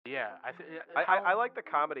Yeah, I like the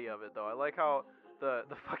comedy of it though. I like how the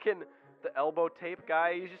fucking the elbow tape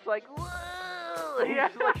guy. He's just like, whoa! He's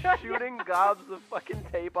just like shooting gobs of fucking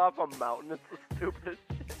tape off a mountain. It's the stupidest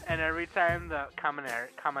shit. And every time the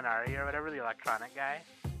Kaminari or whatever, the electric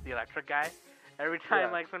guy, every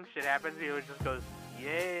time like some shit happens, he always just goes,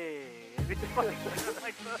 yay! And he's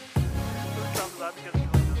like the thumbs up because he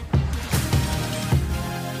was just...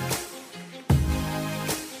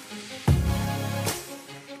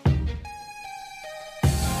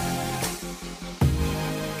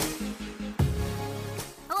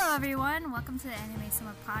 Hello everyone, welcome to the Anime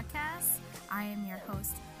Summer Podcast. I am your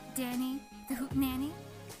host, Danny, the Hoot Nanny.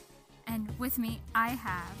 And with me, I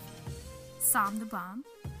have Sam the Bomb.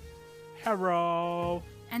 Hello!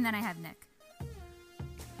 And then I have Nick.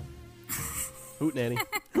 Hoot nanny.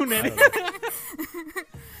 Hoot nanny.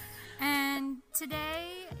 And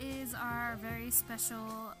today is our very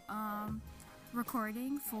special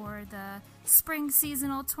recording for the spring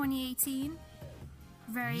seasonal 2018.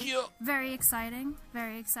 Very exciting.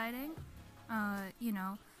 Very exciting. You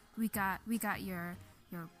know, we got your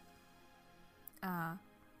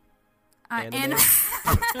Anime?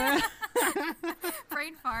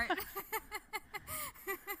 brain fart.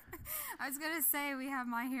 I was gonna say we have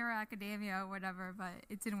My Hero Academia or whatever, but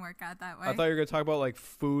it didn't work out that way. I thought you were gonna talk about like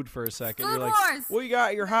food for a second. Food You're like, Wars! we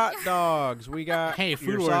got your hot dogs. We got Hey, Food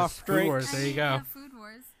your Wars. soft Food drinks. Wars. There you go. Yeah, Food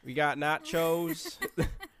Wars. We got nachos.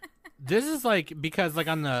 This is like because like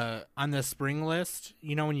on the spring list,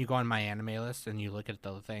 you know when you go on My Anime list and you look at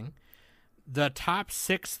the thing, the top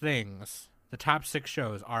 6 things, the top 6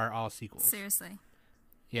 shows are all sequels. Seriously.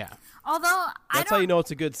 Yeah. Although That's how you know it's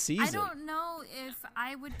a good season. I don't know if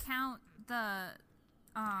I would count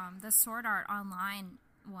the Sword Art Online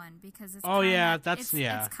one because it's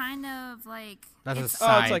yeah. it's kind of like That's a it's,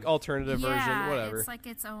 side. it's like alternative version, whatever. It's like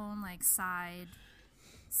its own like side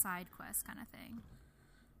quest kind of thing.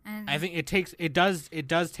 And I think it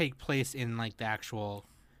does take place in like the actual.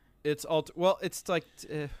 It's it's like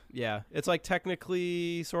it's like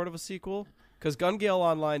technically sort of a sequel because Gun Gale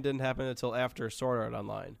Online didn't happen until after Sword Art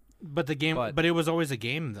Online. But the game, but it was always a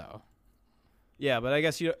game though. Yeah, but I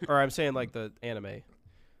guess I'm saying like the anime.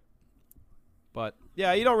 But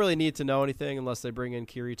yeah, you don't really need to know anything unless they bring in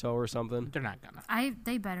Kirito or something. They're not gonna.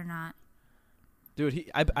 They better not. Dude,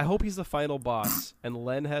 I hope he's the final boss and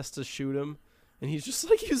Len has to shoot him. And he's just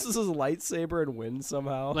like uses his lightsaber and wins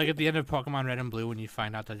somehow. Like at the end of Pokemon Red and Blue when you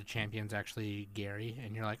find out that the champion's actually Gary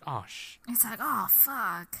and you're like, oh, It's like, oh,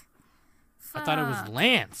 fuck. I thought it was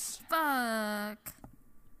Lance. Fuck.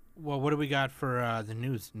 Well, what do we got for the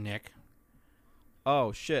news, Nick?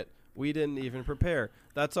 Oh, shit. We didn't even prepare.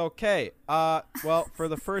 That's okay. Well, for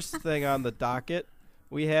the first thing on the docket,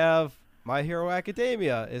 we have My Hero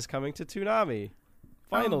Academia is coming to Toonami.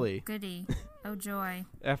 Finally. Oh, goody. Oh, joy.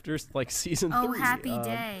 After, like, season 3. Oh, happy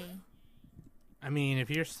day. I mean,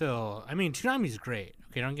 if you're still... I mean, Toonami's great.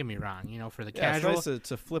 Okay, don't get me wrong. You know, for the yeah, casual... it's nice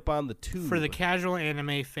to flip on the tube. For the casual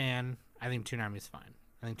anime fan, I think Toonami's fine.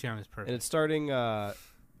 I think Toonami's perfect. And it's starting... oh,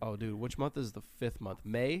 dude, which month is the 5th month?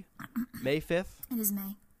 May? May 5th? It is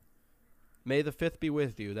May. May the 5th be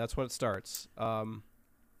with you. That's when it starts. I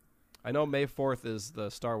know May 4th is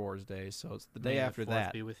the Star Wars Day, so it's the day after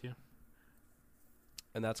that. Be with you.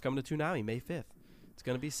 And that's coming to Toonami, May 5th. It's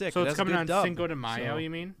going to be sick. So it's coming on dub, Cinco de Mayo, you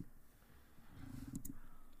mean?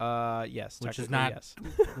 Yes. Which is not... Yes.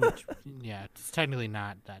 Which, yeah, it's technically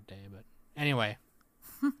not that day, but... Anyway.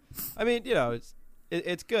 I mean, you know,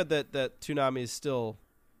 it's good that Toonami is still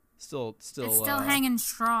It's still hanging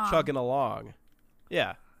strong. chugging along.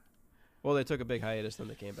 Yeah. Well, they took a big hiatus, then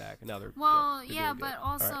they came back, and now they're Well, they're yeah, doing but good.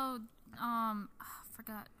 also, All right. I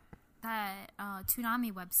forgot that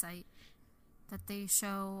Toonami website that they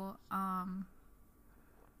show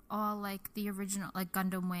all like the original, like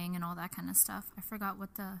Gundam Wing and all that kind of stuff. I forgot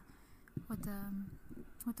what the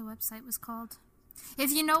website was called. If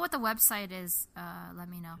you know what the website is, let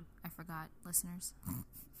me know. I forgot, listeners.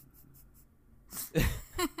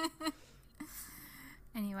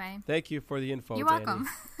 Anyway. Thank you for the info, You're Danny. welcome.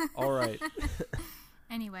 All right.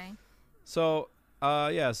 Anyway. So,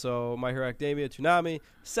 so My Hero Academia, Toonami.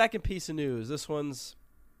 Second piece of news. This one's...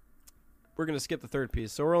 We're going to skip the third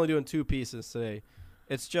piece, so we're only doing 2 pieces today.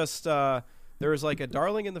 It's just, there was like a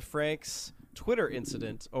Darling in the Franxx Twitter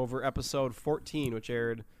incident over episode 14, which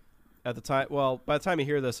aired at the time... Well, by the time you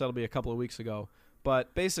hear this, that'll be a couple of weeks ago.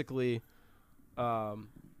 But basically, some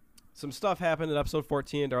stuff happened in episode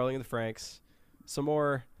 14, Darling in the Franxx. Some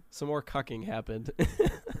more cucking happened.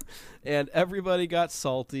 And everybody got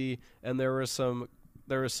salty, and there was some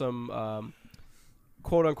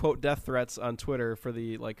quote unquote death threats on Twitter for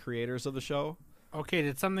the like creators of the show. Okay,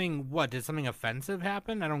 did something offensive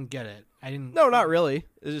happen? I don't get it. I didn't. No, not really.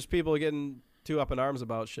 It's just people getting too up in arms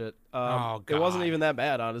about shit. Oh, It wasn't God. even that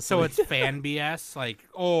bad, honestly. So it's fan BS. Like,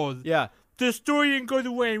 oh, yeah. the story didn't go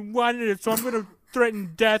the way I wanted it, so I'm gonna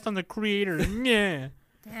threaten death on the creator. Yeah.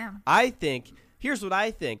 Damn. I think here's what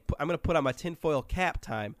I think. I'm gonna put on my tinfoil cap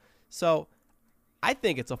time. So I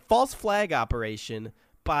think it's a false flag operation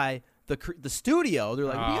by the studio. They're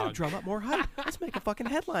like, we gotta drum up more hype. Let's make a fucking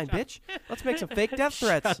headline, bitch. Let's make some fake death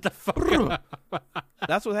threats. Shut the fuck up.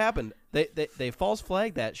 That's what happened. They false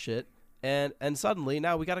flagged that shit, and suddenly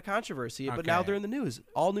now we got a controversy. But now Okay. they're in the news.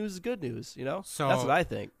 All news is good news. You know. So that's what I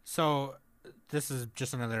think. So this is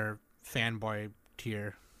just another fanboy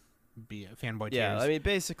tier. Fanboy Yeah, tiers. I mean,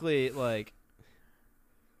 basically, like,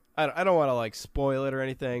 I don't want to like spoil it or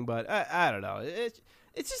anything, but I don't know.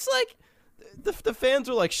 It's just like the fans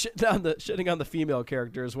are like shitting on the female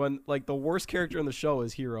characters when like the worst character in the show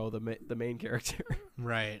is Hero, the main character.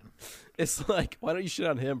 Right. It's like, why don't you shit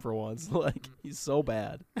on him for once? Like, he's so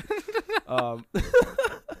bad.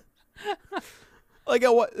 Like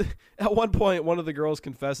at one point, one of the girls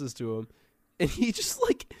confesses to him, and he just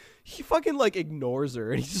like he fucking like ignores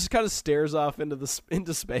her, and he just kind of stares off into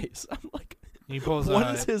space. I'm like, He pulls.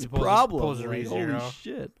 what is his he pulls, problem? Pulls a Like, holy ReZero.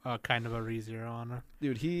 shit, Kind of a ReZero on her.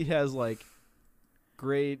 dude, he has like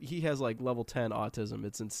level 10 autism.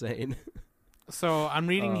 It's insane. So I'm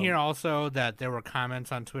reading here also that there were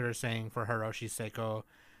comments on Twitter saying for Hiroshi Seiko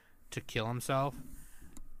to kill himself.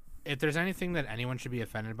 If there's anything that anyone should be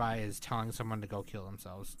offended by is telling someone to go kill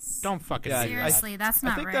themselves. Don't fucking Yeah, do that. Seriously, that's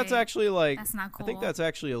not I think right. that's actually like That's not cool. I think that's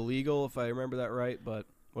actually illegal if I remember that right, but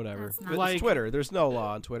whatever. That's not But Like- it's Twitter. There's no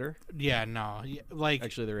law on Twitter. Yeah, no. Like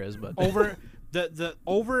Actually, there is, but over the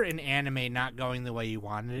over an anime not going the way you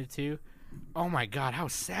wanted it to. Oh my god, how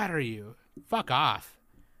sad are you? Fuck off.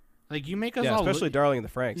 Like you make us yeah, all especially Darling in the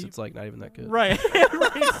Franxx. It's like not even that good. right,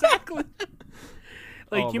 right, exactly.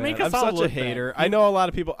 Like Oh, you man, make us I'm all such a look bad. hater. I know a lot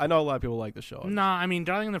of people like the show. No, I mean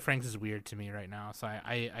Darling in the Franxx is weird to me right now, so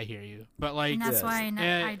I hear you. But like and that's Yes. why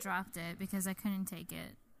Eh, I dropped it because I couldn't take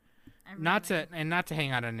it. I not really- to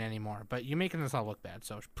hang out on it anymore, but you're making us all look bad,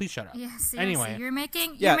 so please shut up. Yeah, seriously. Anyway. You're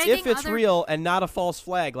making. Yeah, You're making if it's other, real and not a false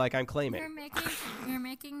flag like I'm claiming. You're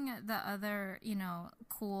making the other,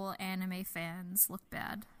 cool anime fans look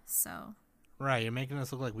bad. So Right, you're making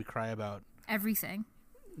us look like we cry about everything.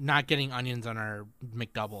 not getting onions on our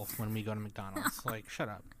McDouble when we go to McDonald's. Like, shut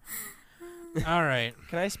up. All right.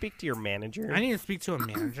 Can I speak to your manager? I need to speak to a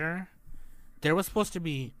manager. There was supposed to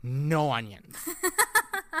be no onions.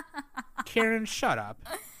 Karen, shut up.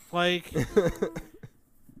 Like,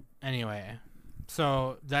 anyway.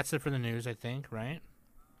 So, that's it for the news, I think, right?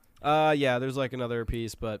 Yeah, there's like another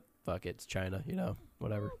piece, but fuck it, it's China,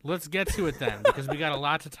 whatever. Let's get to it then, because we got a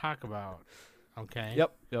lot to talk about. Okay?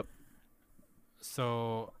 Yep.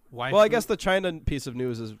 So, why? Well, I guess the China piece of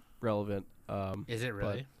news is relevant. Is it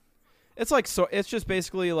really? It's like it's just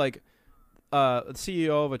basically like the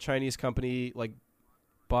CEO of a Chinese company like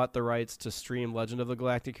bought the rights to stream Legend of the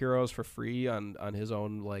Galactic Heroes for free on his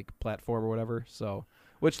own like platform or whatever. So,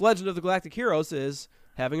 which Legend of the Galactic Heroes is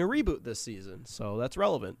having a reboot this season, so that's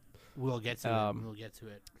relevant. We'll get to it. We'll get to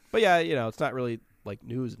it. But yeah, it's not really like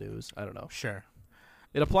news. I don't know. Sure.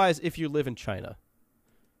 It applies if you live in China.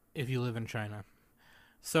 If you live in China.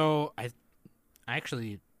 So, I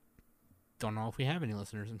actually don't know if we have any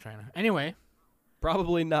listeners in China. Anyway.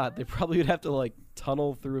 Probably not. They probably would have to like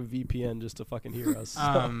tunnel through a VPN just to fucking hear us.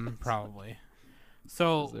 Probably.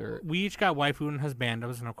 So there- we each got waifu and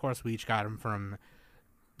husbandos, and of course we each got them from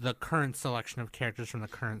the current selection of characters from the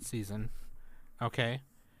current season. Okay.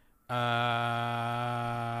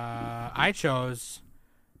 I chose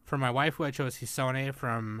for my waifu. I chose Hisone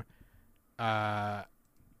from.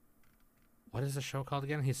 What is the show called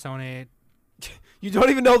again? Hisone. You don't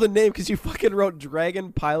even know the name because you fucking wrote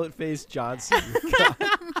Dragon Pilot Face Johnson.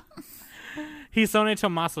 Hisone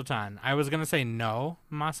Tomaso-tan. I was gonna say no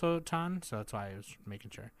Maso-tan, so that's why I was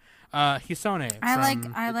making sure. Hisone. I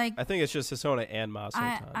from- like I think it's just Hisone and Maso.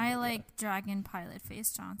 I like Dragon Pilot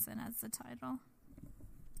Face Johnson as the title.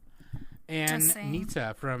 and Just saying.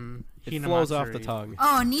 Nita from It flows off the Hinamatsuri. tongue.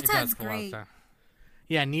 Oh, It Nita does is flow off great. the-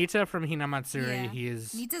 Yeah, Nita from Hinamatsuri. Yeah. He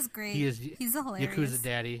is Nita's great. he is He's hilarious. Yakuza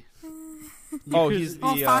daddy. Oh, Yakuza- he's the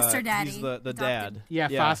Oh, foster daddy. He's the Adopted. dad. yeah,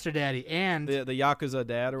 foster daddy, and The Yakuza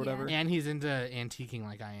dad or whatever. and he's into antiquing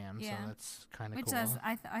like I am, Yeah. so that's kind of Which cool.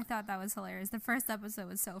 I thought that was hilarious. The first episode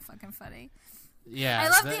was so fucking funny. Yeah, I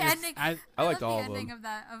love that the is- ending. I liked love all the of ending them.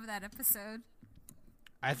 of that episode.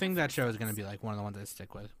 I think that show is gonna be like one of the ones I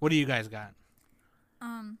stick with. What do you guys got?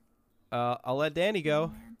 I'll let Danny go.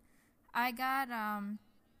 Man. I got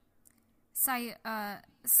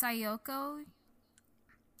Sayoko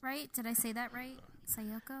right? Did I say that right?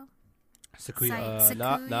 Sayoko? Sakuya.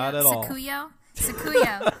 Not at all. Sakuyo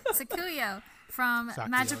from Sakuyo,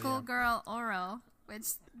 Magical yeah. Girl Oro, which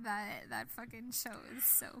that fucking show is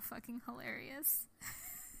so fucking hilarious.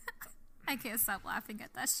 I can't stop laughing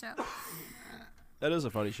at that show. That is a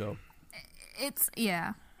funny show. It's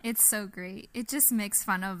so great. It just makes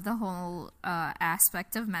fun of the whole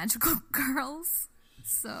aspect of magical girls.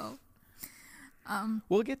 So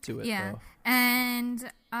We'll get to it. yeah, though.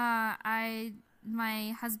 and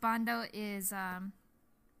my husbando is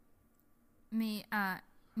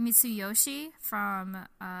Mitsuyoshi from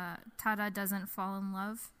Tada Doesn't Fall in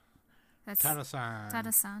Love. That's Tada-san.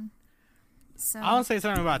 Tada-san. So I'll say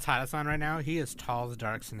something about Tada-san right now. He is tall,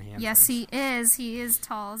 darks, and handsome. yes, he is. He is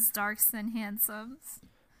tall, darks, and handsome.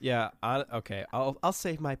 Yeah. Okay. I'll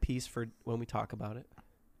save my piece for when we talk about it.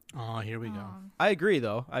 Oh, here we go. I agree,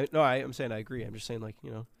 though. I'm saying I agree. I'm just saying, like,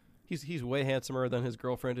 you know, he's way handsomer than his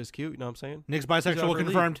girlfriend is cute. You know what I'm saying? Nick's He's bisexual over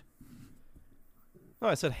confirmed. No,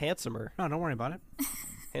 I said handsomer. No, don't worry about it.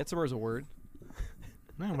 Handsomer is a word.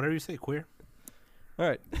 No, whatever you say, queer. All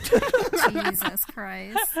right. Jesus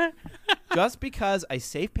Christ. Just because I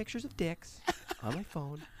save pictures of dicks on my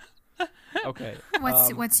phone. Okay.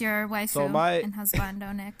 What's your waifu so and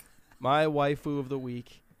husbando, Nick? My waifu of the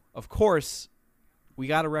week, of course, we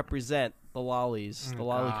got to represent the lollies, the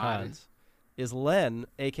lolicons, is Len,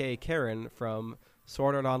 a.k.a. Karen, from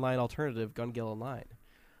Sword Art Online Alternative Gun Gale Online.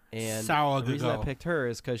 And the reason I picked her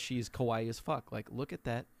is because she's kawaii as fuck. Like, look at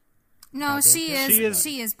that. No, she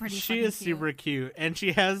is pretty. She is cute. super cute, and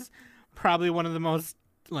she has probably one of the most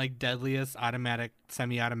like deadliest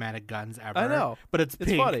semi-automatic guns ever. I know, but it's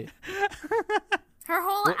pink. funny. Her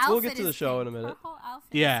whole outfit. We'll get to is the show pink. in a minute. Her whole outfit.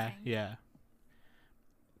 Yeah, is pink. yeah.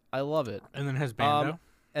 I love it. And then has Bando.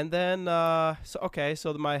 And then, so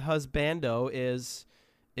my husbando is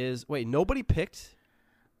wait, nobody picked.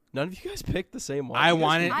 None of you guys picked the same one. I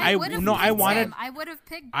would have picked.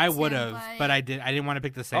 I would Tim, have, but I didn't want to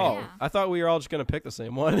pick the same. Oh, Yeah. I thought we were all just gonna pick the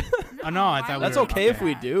same one. Oh, no, I thought That's we were, okay if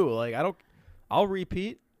we do. Like, I'll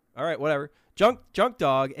repeat. All right, whatever. Junk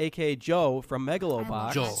Dog, aka Joe from I love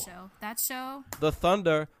Megalobox. Joel. That show. The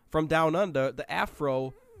Thunder from Down Under, the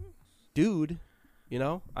Afro dude. You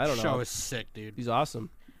know, I don't know. Show is sick, dude. He's awesome.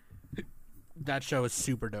 That show is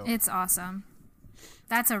super dope. It's awesome.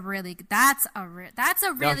 That's a really Now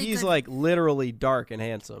he's good. like literally dark and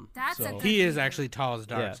handsome. That's a so. good- He is actually tall as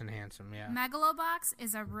darks Yeah. and handsome. Yeah, Megalobox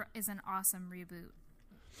is an awesome reboot.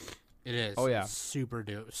 it is. Oh, yeah. It's super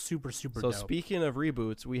dope. Super So dope. speaking of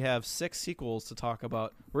reboots, we have 6 sequels to talk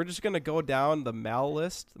about. We're just gonna go down the MAL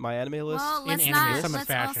list, my anime list. Well, let's Anime not. Summit Let's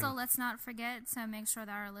fashion. also let's not forget to make sure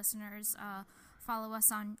that our listeners follow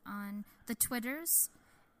us on the Twitters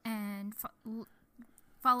and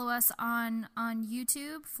follow us on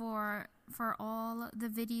YouTube for all the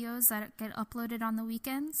videos that get uploaded on the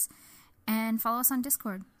weekends, and follow us on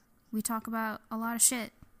Discord. We talk about a lot of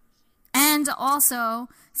shit. And also,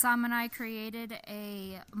 Sam and I created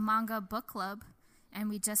a manga book club, and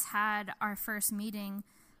we just had our first meeting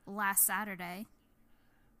last Saturday.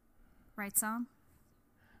 Right, Sam?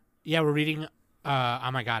 Yeah, we're reading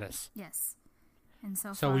Oh My Goddess. Yes. And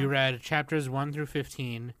so So far, we read chapters 1 through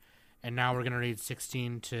 15, and now we're gonna read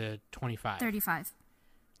 16 to 25. 35.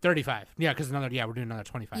 35. Yeah, because we're doing another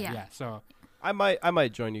 25. Yeah. Yeah. So I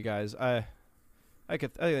might join you guys. I think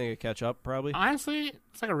I could catch up probably. honestly,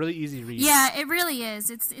 it's like a really easy read. Yeah, it really is.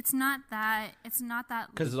 It's not that. Is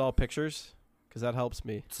it all pictures? Because that helps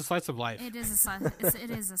me. It's a slice of life. It is a slice. It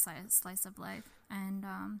is a slice of life, and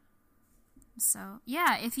so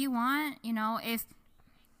yeah. If you want, if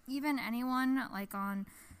even anyone like on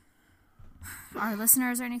our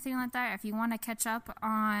listeners or anything like that, if you want to catch up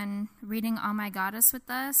on reading Oh My Goddess with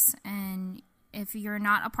us, and if you're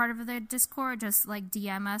not a part of the Discord, just like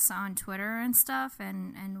DM us on Twitter and stuff,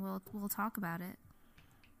 and we'll talk about it.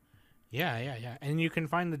 Yeah. And you can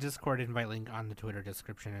find the Discord invite link on the Twitter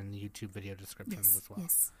description and the YouTube video descriptions as well.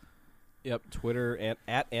 Yes. Yep, Twitter and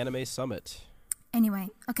at Anime Summit. Anyway,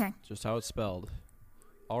 okay. Just how it's spelled.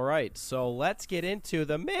 All right, so let's get into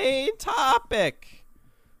the main topic.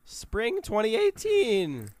 Spring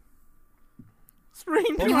 2018. Spring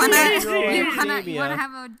Oh, You wanna Academia.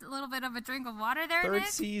 have a little bit of a drink of water there, Third Nick?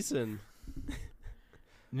 season.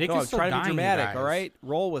 Nick No, is I'm still trying to be dying, you dramatic, guys. all right?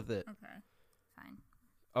 Roll with it. Okay, fine.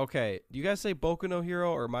 Okay, do you guys say Boku no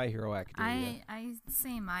Hero or My Hero Academia? I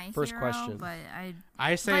say my First hero, question. but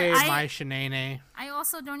I say But my Shinane. I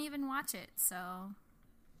also don't even watch it, so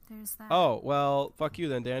there's that. Oh, well, fuck you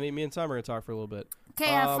then, Danny. Me and Tom are going to talk for a little bit. Okay,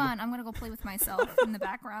 have fun. I'm gonna go play with myself in the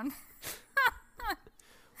background.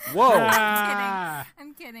 Whoa.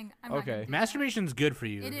 I'm kidding. I'm not Okay. gonna do Masturbation's good for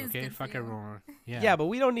you. It is okay, good for fuck you. everyone. Yeah. Yeah, but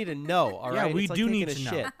we don't need to know. All Yeah, right. we It's like do taking need a to know.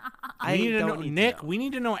 shit. We need to don't know, need Nick. To know. We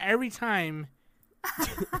need to know every time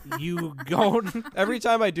you go. Every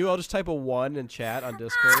time I do, I'll just type a 1 in chat on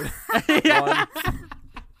Discord. Yeah. 1.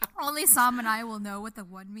 Only Sam and I will know what the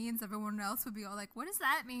 1 means. Everyone else would be all like, "What does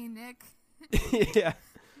that mean, Nick?" Yeah.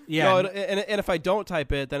 Yeah. No, and if I don't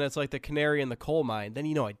type it, then it's like the canary in the coal mine. Then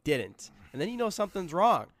you know I didn't, and then you know something's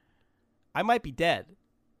wrong. I might be dead.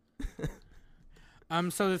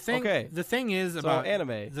 So the thing. Okay. The thing is about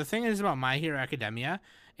anime. The thing is about My Hero Academia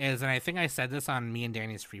is, and I think I said this on me and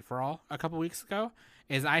Danny's free for all a couple weeks ago,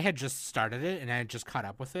 is I had just started it and I had just caught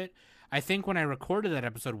up with it. I think when I recorded that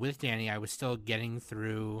episode with Danny, I was still getting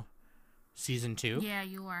through season 2. Yeah,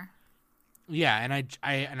 you were. Yeah,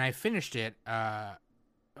 and I finished it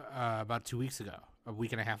about 2 weeks ago, a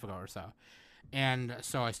week and a half ago or so, and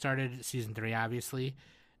so I started season 3, obviously,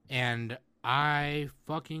 and I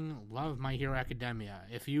fucking love My Hero Academia.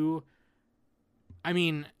 If you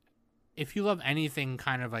love anything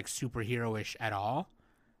kind of like superhero-ish at all,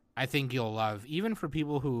 I think you'll love. Even for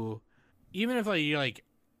people who, even if like you're like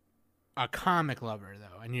a comic lover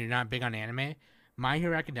though, and you're not big on anime, My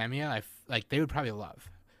Hero Academia, they would probably love.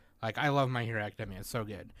 Like, I love My Hero Academia. It's so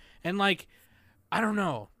good. And, like, I don't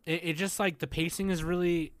know. It just, like, the pacing is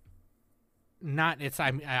really not...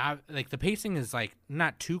 like, the pacing is, like,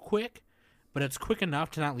 not too quick, but it's quick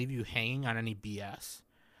enough to not leave you hanging on any BS.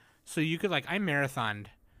 So you could, like... I marathoned.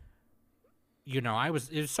 You know, it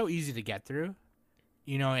was so easy to get through.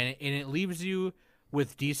 You know, and it leaves you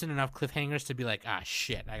with decent enough cliffhangers to be like, ah,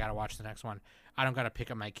 shit, I gotta watch the next one. I don't gotta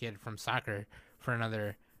pick up my kid from soccer for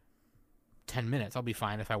another 10 minutes. I'll be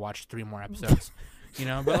fine if I watch 3 more episodes. You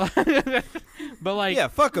know, but like Yeah,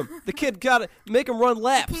 fuck him. The kid got it. Make him run The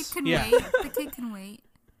laps. kid can Yeah. wait. The kid can wait.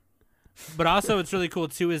 But also what's really cool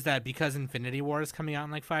too is that because Infinity War is coming out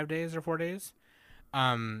in like 5 days or 4 days,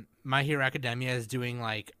 My Hero Academia is doing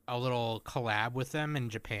like a little collab with them in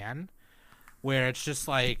Japan, where it's just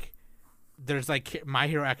like there's like My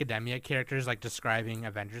Hero Academia characters like describing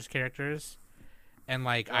Avengers characters, and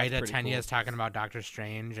like That's Ida pretty Tenya cool. is talking about Doctor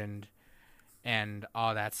Strange and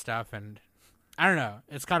all that stuff, and I don't know,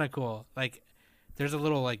 it's kind of cool. Like, there's a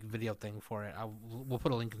little like video thing for it. We'll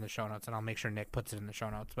put a link in the show notes, and I'll make sure Nick puts it in the show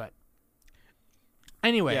notes. But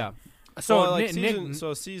anyway, Yeah. so Well, like Nick,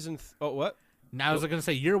 season. Oh, what? I was gonna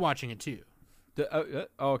say you're watching it too. Oh,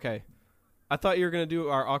 okay. I thought you were gonna do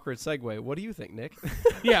our awkward segue. What do you think, Nick?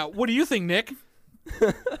 Yeah, what do you think, Nick?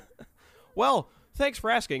 Well, thanks for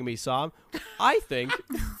asking me, Sam. I think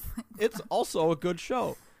it's also a good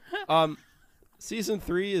show. Season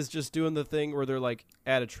 3 is just doing the thing where they're like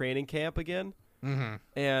at a training camp again, Mm-hmm.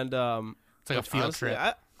 and It's like a which field honestly,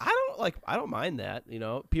 trip. I don't mind that. You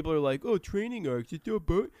know, people are like, oh, training arcs, it's a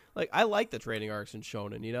boat. Like, I like the training arcs in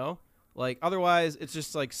shonen. You know, like otherwise it's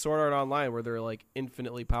just like Sword Art Online where they're like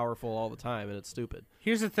infinitely powerful all the time, and it's stupid.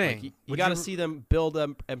 Here's the thing: Like, you Would got to see them build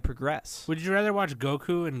them and progress. Would you rather watch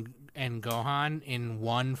Goku and Gohan in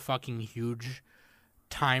one fucking huge,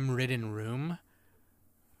 time-ridden room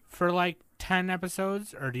for like 10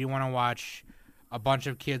 episodes, or do you want to watch a bunch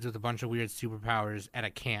of kids with a bunch of weird superpowers at a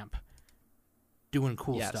camp doing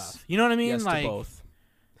cool Yes. stuff? You know what I mean? Yes like, to both.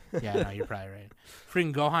 yeah, no, you're probably right.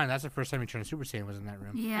 Freaking Gohan, that's the first time he turned Super Saiyan was in that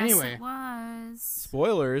room. Yes, anyway, it was.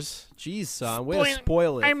 Spoilers. Jeez, son. Way to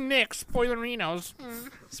spoil it. I'm Nick. Spoilerinos.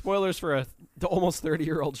 Spoilers for a almost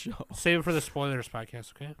 30-year-old show. Save it for the spoilers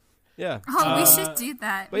podcast, okay? Yeah. Oh, we should do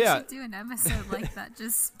that. but We yeah. should do an episode like that.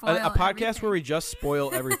 Just spoil A podcast everything. where we just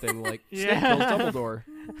spoil everything. Like, Yeah. Snape kills Dumbledore.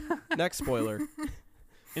 Next spoiler.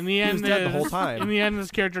 In the He end, was dead the whole this- time. In the end, this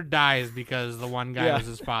character dies because the one guy Yeah. was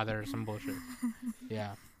his father or some bullshit.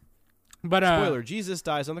 Yeah. But Spoiler, Jesus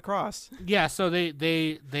dies on the cross. yeah. So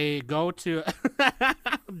they go to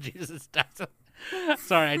Jesus dies.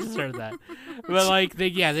 Sorry, I just heard that. But like they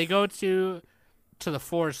go to the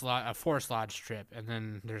Forest Lodge trip, and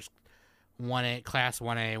then there's class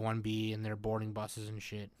 1A, 1B, and their boarding buses and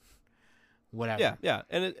shit. Whatever. Yeah, yeah.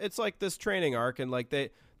 And it's like this training arc, and like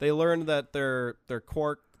they learn that their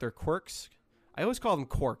quirks. I always call them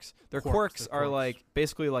quirks. Their quirks They're are quirks. like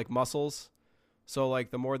basically like muscles. So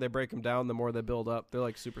like the more they break them down, the more they build up. They're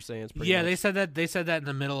like Super Saiyans. Pretty Yeah, much. they said that in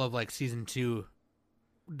the middle of like season 2,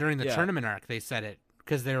 during the Yeah. tournament arc. They said it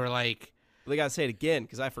because they were like, They gotta say it again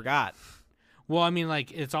because I forgot. well, I mean,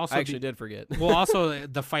 like it's also I actually did forget. well, also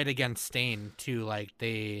the fight against Stain too. Like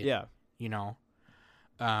they, Yeah. you know,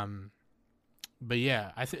 but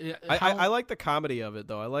yeah, I like the comedy of it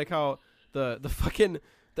though. I like how the fucking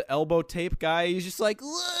the elbow tape guy. He's just like,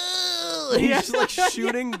 "Whoa!" He's just like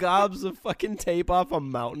shooting gobs of fucking tape off a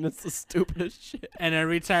mountain. It's the stupidest shit. And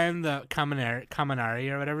every time the Kaminari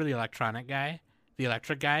or whatever, the electric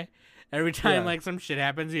guy, every time like some shit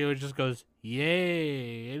happens, he always just goes,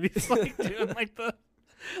 yay. And he's like doing like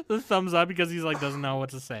the thumbs up because he's like doesn't know what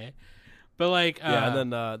to say. But like and then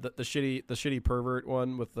the shitty pervert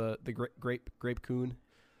one with the grape coon.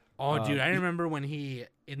 Oh, dude, I remember when he's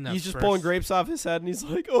just pulling grapes off his head, and he's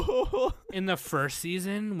like, oh. In the first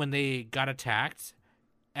season, when they got attacked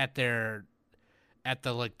at the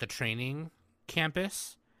training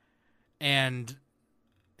campus, and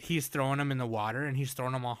he's throwing them in the water, and he's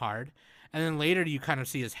throwing them all hard, and then later you kind of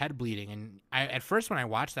see his head bleeding, and at first when I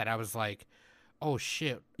watched that, I was like, oh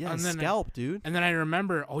shit, yeah, and then scalp, dude. And then I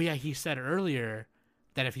remember, oh yeah, he said earlier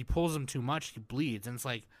that if he pulls him too much, he bleeds, and it's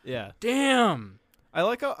like, yeah, damn. I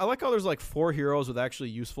like how there's like 4 heroes with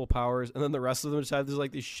actually useful powers, and then the rest of them just have these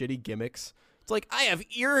like these shitty gimmicks. It's like I have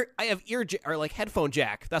ear or like headphone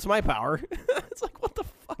jack. That's my power. It's like what the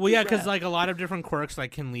fuck. Well, yeah, because like a lot of different quirks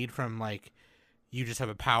like can lead from like you just have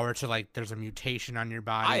a power to like there's a mutation on your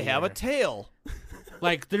body. I have a tail.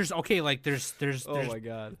 Like there's oh my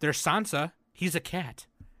god. There's Sansa. He's a cat.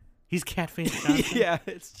 He's Catface Johnson. Yeah,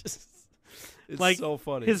 it's like, so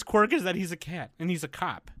funny. His quirk is that he's a cat and he's a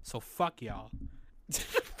cop. So fuck y'all.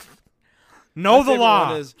 Know the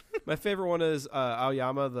law. My favorite one is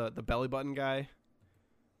Aoyama, the belly button guy.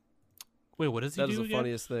 Wait, what does he do? That is the again?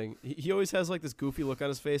 Funniest thing. He always has like this goofy look on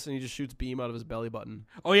his face, and he just shoots beam out of his belly button.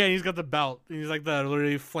 Oh yeah, he's got the belt. He's like the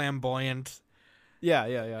literally flamboyant. Yeah.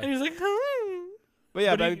 And he's like, But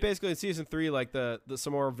I mean, basically in season 3, like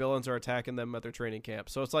some more villains are attacking them at their training camp.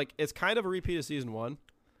 So it's like it's kind of a repeat of season 1,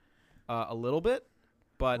 a little bit,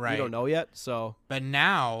 but we don't know yet. So, but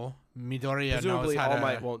now Midoriya presumably knows how All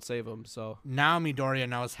Might won't save him. So now Midoriya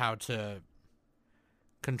knows how to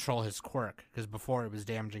control his quirk because before it was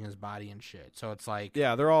damaging his body and shit. So it's like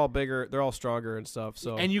they're all bigger, they're all stronger and stuff.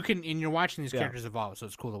 So and you're watching these characters evolve, so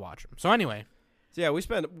it's cool to watch them. So anyway. So we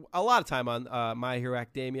spend a lot of time on My Hero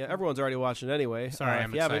Academia. Everyone's already watching it anyway. Sorry,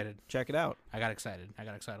 I'm excited. Check it out. I got excited. I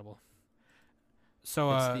got excitable.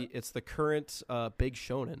 So it's the current big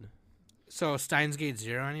shonen. So Steins Gate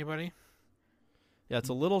Zero, anybody? Yeah, it's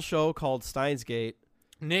a little show called Steins Gate.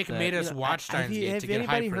 Nick made us watch Steins Gate to get hyped for this.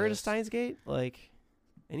 Have anybody heard of Steins Gate? Like,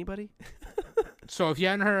 anybody? So if you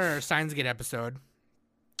hadn't heard our Steins Gate episode,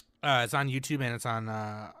 it's on YouTube and it's on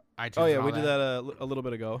iTunes. Oh yeah, we did that a little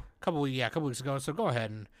bit ago. A couple weeks ago. So go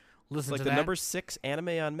ahead and listen to that. It's like the number 6 anime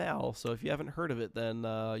on Mal. So if you haven't heard of it, then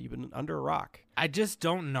you've been under a rock. I just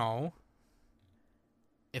don't know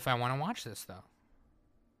if I want to watch this though.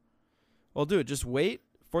 Well, dude, just wait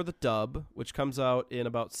for the dub, which comes out in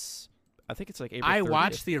about, I think it's like April 30th. I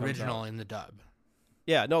watched the original in the dub.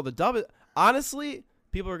 Yeah, no, the dub. Honestly,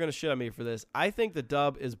 people are gonna shit on me for this. I think the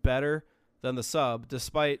dub is better than the sub,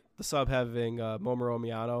 despite the sub having Momoro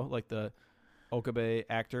Miyano, like the Okabe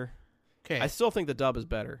actor. Okay. I still think the dub is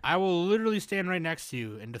better. I will literally stand right next to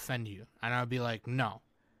you and defend you. And I'll be like, no.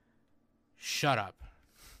 Shut up.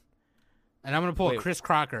 And I'm going to pull a Chris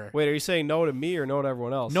Crocker. Wait, are you saying no to me or no to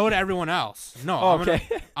everyone else? No to everyone else. No. Okay.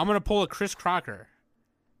 I'm going to pull a Chris Crocker.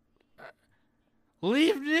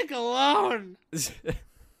 Leave Nick alone.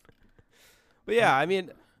 But yeah, I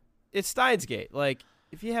mean, it's Steins Gate. Like,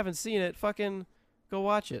 if you haven't seen it, fucking go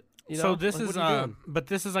watch it. You know? So this like, is, but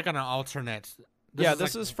this is like an alternate.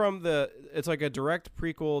 This is from it's like a direct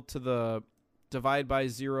prequel to the Divide by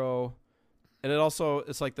Zero, and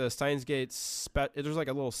it's like the Steins Gate. There's like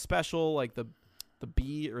a little special, like the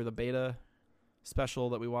B or the beta special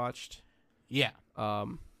that we watched. Yeah.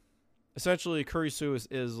 Essentially, Kurisu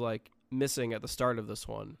is like missing at the start of this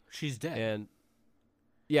one. She's dead.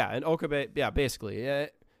 And Okabe, basically, and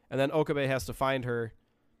then Okabe has to find her,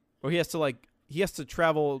 or he has to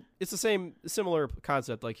travel. It's the similar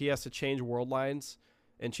concept. Like he has to change world lines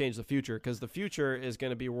and change the future because the future is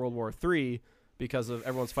going to be World War III because of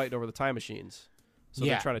everyone's fighting over the time machines. So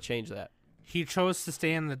they're trying to change that. He chose to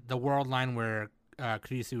stay in the world line where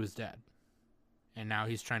Kurisu was dead, and now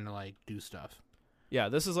he's trying to like do stuff. Yeah,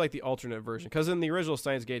 this is like the alternate version because in the original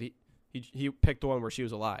Steins Gate, he picked the one where she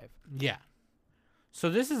was alive. Yeah. So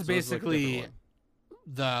this is basically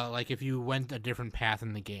like if you went a different path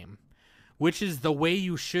in the game, which is the way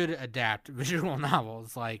you should adapt visual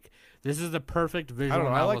novels. Like this is the perfect visual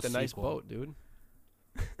novel. I like the sequel. nice boat, dude.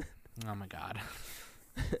 Oh my god.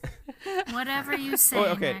 Whatever you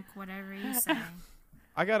say, Nick. Whatever you say.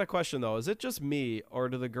 I got a question though. Is it just me, or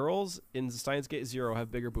do the girls in Steins Gate Zero have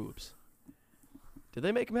bigger boobs? Did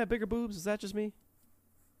they make them have bigger boobs? Is that just me?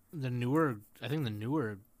 I think the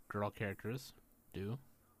newer girl characters do.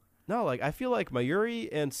 No, like I feel like Mayuri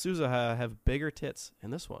and Suzuha have bigger tits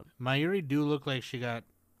in this one. Mayuri do look like she got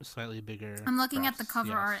slightly bigger. I'm looking at the breasts, cover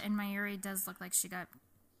yes. art, and Mayuri does look like she got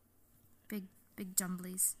big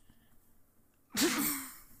jumblies.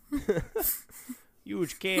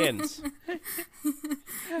 Huge cans.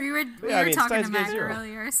 We were Yeah, I mean, talking Steins to Gate Matt Zero.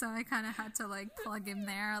 earlier, so I kind of had to like plug him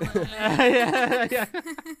there a little bit. yeah.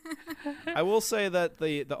 I will say that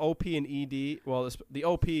the OP and ED, well, the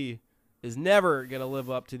OP is never gonna live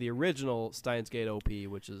up to the original Steins Gate OP,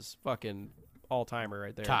 which is fucking all timer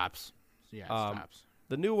right there. Tops. Yeah, tops.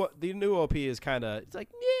 The new OP is kind of, it's like,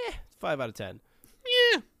 yeah, 5 out of 10.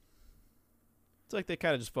 Yeah. It's like they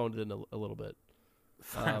kind of just phoned it in a little bit.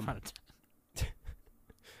 5 out of 10.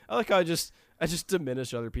 I like how I just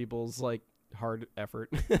diminish other people's like hard effort.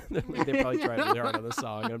 Like, they probably tried really hard on this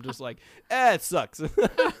song, and I'm just like, it sucks.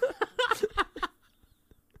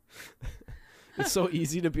 It's so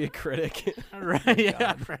easy to be a critic. Right.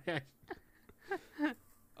 Yeah. Right.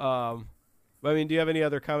 But I mean, do you have any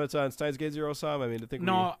other comments on Steins Gate Zero, Sam? I mean, I think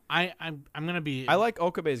No, I'm gonna be. I like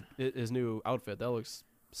Okabe's his new outfit. That looks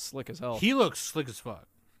slick as hell. He looks slick as fuck.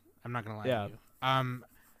 I'm not gonna lie Yeah. to you.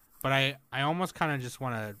 But I almost kind of just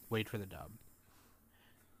want to wait for the dub.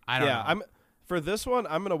 I don't know. For this one,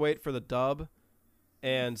 I'm gonna wait for the dub,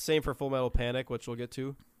 and same for Full Metal Panic, which we'll get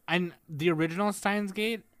to. And the original Steins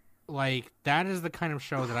Gate, like, that is the kind of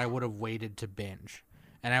show that I would have waited to binge.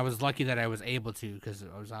 And I was lucky that I was able to, because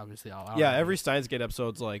I was obviously all out. Yeah, every Steins Gate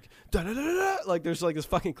episode's like, da-da-da-da-da, like there's like this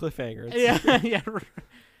fucking cliffhanger. Yeah, yeah.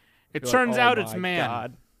 It turns out it's man.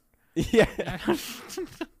 God. Yeah.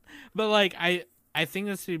 But like, I think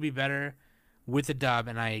this would be better with a dub,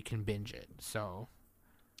 and I can binge it. So,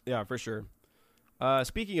 Yeah, for sure.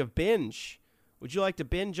 Speaking of binge, would you like to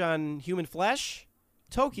binge on Human Flesh?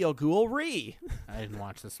 Tokyo Ghoul Re. I didn't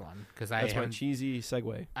watch this one because That's my cheesy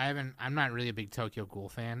segue. I'm not really a big Tokyo Ghoul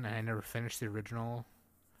fan, and I never finished the original.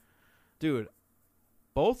 Dude,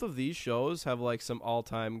 both of these shows have like some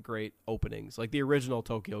all-time great openings. Like the original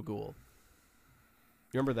Tokyo Ghoul.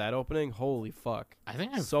 You remember that opening? Holy fuck.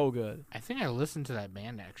 So good. I think I listened to that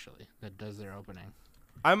band actually that does their opening.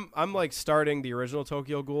 I'm like starting the original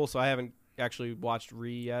Tokyo Ghoul, so I haven't actually watched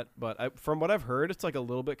Re yet, but from what I've heard, it's like a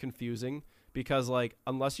little bit confusing because like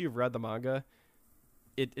unless you've read the manga,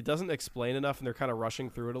 it doesn't explain enough, and they're kind of rushing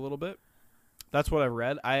through it a little bit. That's what I've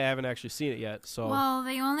read. I haven't actually seen it yet. So Well,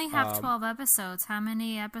 they only have 12 episodes. How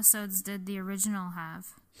many episodes did the original have?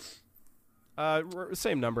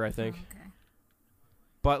 same number, I think. Okay.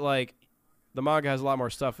 But like the manga has a lot more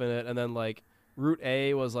stuff in it, and then like Route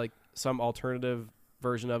A was like some alternative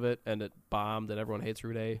version of it, and it bombed, and everyone hates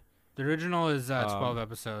Route A. The original is 12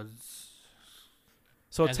 episodes.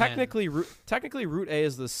 So And technically Route A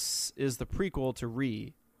is the prequel to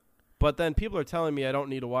Re, but then people are telling me I don't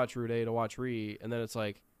need to watch Route A to watch Re, and then it's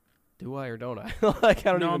like, do I or don't I? Like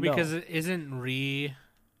I don't even know. No, because it isn't Re.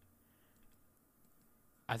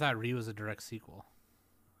 I thought Re was a direct sequel.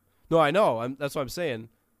 No, I know. That's what I'm saying.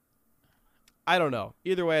 I don't know.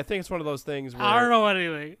 Either way, I think it's one of those things where I don't know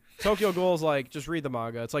anything. Tokyo Ghoul's like, just read the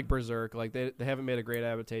manga. It's like Berserk. Like they haven't made a great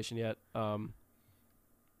adaptation yet.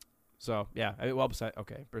 So yeah, I mean, well, besides,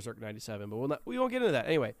 okay, Berserk 97, but we won't get into that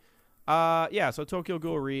anyway. Yeah, so Tokyo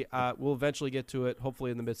Ghoul Re, we'll eventually get to it. Hopefully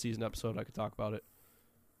in the mid-season episode, I could talk about it.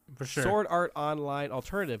 For sure. Sword Art Online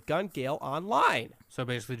alternative, Gun Gale Online. So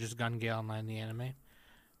basically, just Gun Gale Online, the anime.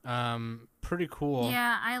 Pretty cool.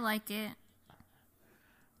 Yeah, I like it.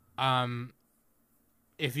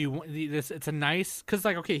 If you want this, it's a nice, cause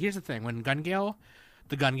like, okay, here's the thing: when the Gun Gale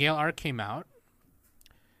arc came out,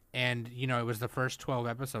 and you know it was the first 12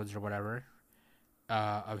 episodes or whatever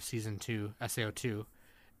of season 2, SAO2,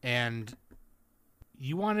 and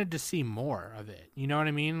you wanted to see more of it. You know what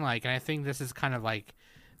I mean? Like, and I think this is kind of like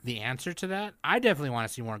the answer to that. I definitely want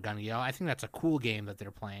to see more Gun Gale. I think that's a cool game that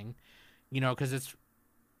they're playing. You know, because it's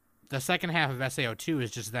the second half of SAO2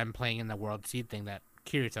 is just them playing in the World Seed thing that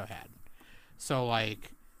Kirito had. So,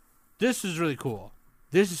 like, this is really cool.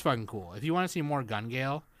 This is fucking cool. If you want to see more Gun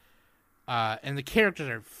Gale, and the characters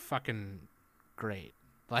are fucking great.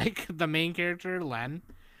 Like, the main character, Len.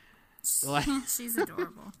 She's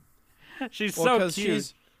adorable. She's Well, so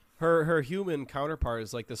cute. Her human counterpart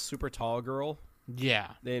is like this super tall girl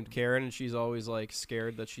Yeah. named Karen, and she's always like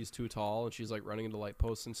scared that she's too tall, and she's like running into light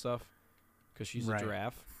posts and stuff because she's Right. a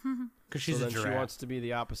giraffe. Because she's so a then giraffe. she wants to be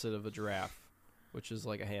the opposite of a giraffe, which is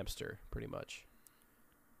like a hamster, pretty much.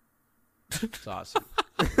 It's awesome.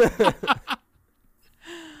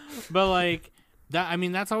 But like that, I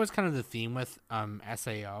mean, that's always kind of the theme with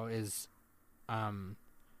SAO is,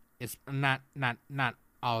 it's not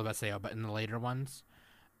all of SAO, but in the later ones,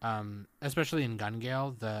 especially in Gun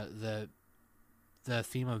Gale, the the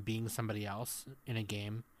theme of being somebody else in a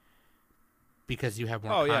game because you have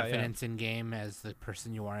more confidence in game as the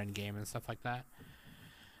person you are in game and stuff like that.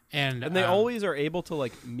 And they always are able to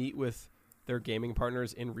like meet with their gaming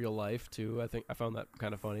partners in real life too. I think I found that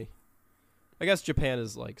kind of funny. I guess Japan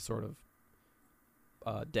is like sort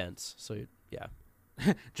of dense, so yeah.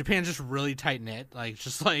 Japan's just really tight knit, like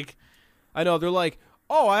just like I know they're like,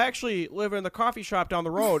 oh, I actually live in the coffee shop down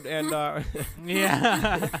the road, and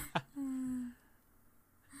yeah.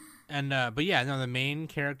 And but yeah, no, the main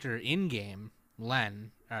character in game,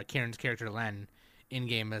 Len, Karen's character Len, in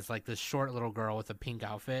game is like this short little girl with a pink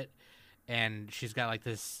outfit, and she's got like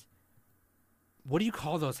this. What do you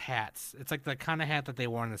call those hats? It's like the kind of hat that they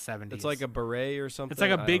wore in the 70s. It's like a beret or something. It's like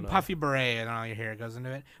a big puffy beret, and all your hair goes into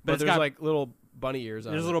it. But there's like little bunny ears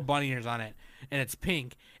on it. There's little bunny ears on it, and it's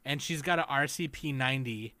pink. And she's got a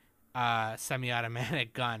RCP-90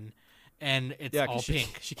 semi-automatic gun, and it's all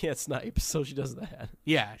pink. She can't snipe, so she does that.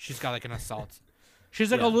 Yeah, she's got like an assault.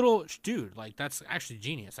 She's like a little dude. Like that's actually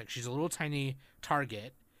genius. Like she's a little tiny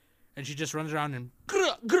target, and she just runs around and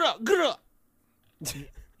grr.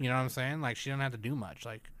 You know what I'm saying? Like she don't have to do much.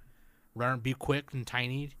 Like run, be quick and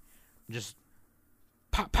tiny, just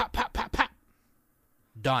pop, pop, pop, pop, pop.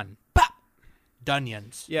 Done. Pop.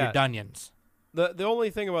 Dunions. Yeah. Your Dunions. The only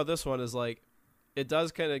thing about this one is like, it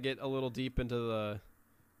does kind of get a little deep into the,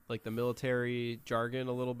 like the military jargon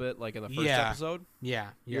a little bit. Like in the first episode. Yeah.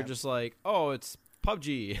 You're just like, oh, it's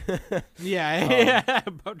PUBG. Yeah.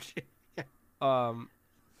 PUBG.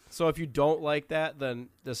 So if you don't like that, then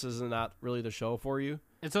this is not really the show for you.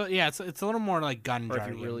 It's a little more like gun or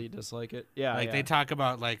jargon. if you really dislike it. Yeah. Like they talk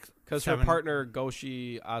about like because her partner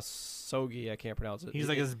Goshi Asogi, I can't pronounce it. He's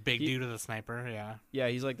like this big dude with a sniper. Yeah. Yeah,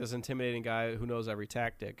 he's like this intimidating guy who knows every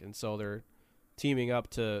tactic, and so they're teaming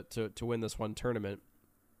up to win this one tournament.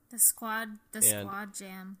 The squad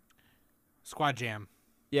jam. Squad jam.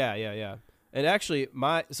 Yeah. And actually,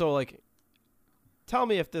 tell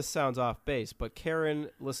me if this sounds off base, but Karen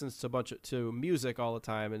listens to music all the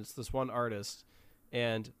time, and it's this one artist,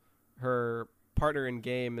 and her partner in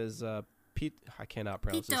game is I cannot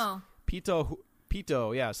pronounce this.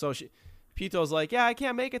 Pito. Yeah. So Pito's like, yeah, I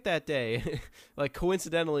can't make it that day, like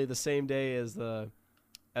coincidentally the same day as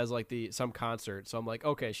some concert. So I'm like,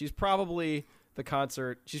 okay, she's probably the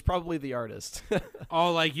concert. She's probably the artist.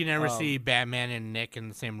 Oh, like you never see Batman and Nick in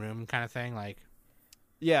the same room, kind of thing, like.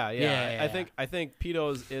 Yeah. I think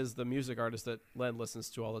Pito's is the music artist that Len listens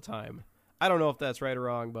to all the time. I don't know if that's right or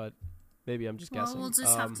wrong, but maybe I'm just guessing. Well, we'll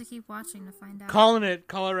just have to keep watching to find out. Call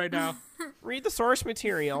it right now. Read the source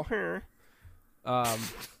material.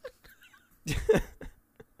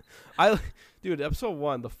 Dude, episode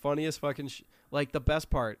 1, the funniest fucking like the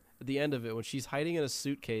best part at the end of it when she's hiding in a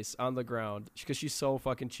suitcase on the ground because she's so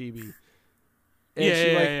fucking chibi.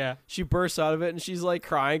 And she bursts out of it and she's like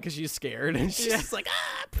crying because she's scared and she's just like,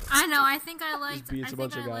 ah! I know. I think I liked the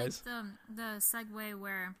segue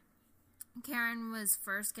where Karen was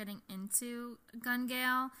first getting into Gun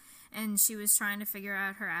Gale and she was trying to figure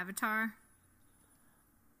out her avatar.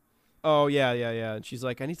 Oh yeah. And she's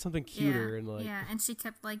like, I need something cuter and she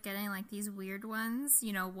kept like getting like these weird ones.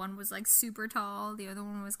 You know, one was like super tall, the other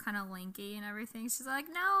one was kind of lanky and everything. She's like,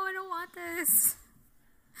 no, I don't want this.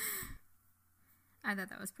 I thought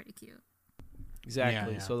that was pretty cute.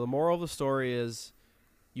 Exactly. Yeah. So the moral of the story is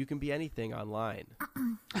you can be anything online.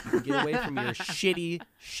 You can get away from your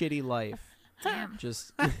shitty life. Damn.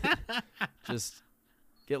 Just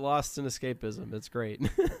get lost in escapism. It's great.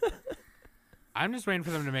 I'm just waiting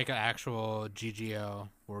for them to make an actual GGO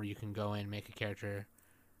where you can go in, make a character.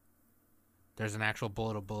 There's an actual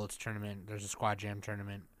Bullet of Bullets tournament. There's a Squad Jam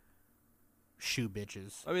tournament. Shoot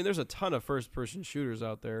bitches. I mean, there's a ton of first-person shooters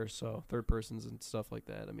out there, so third persons and stuff like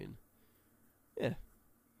that. I mean, yeah,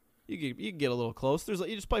 you can get a little close. You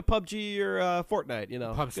just play PUBG or Fortnite, you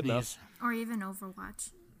know. Pub good sneeze. enough. Or even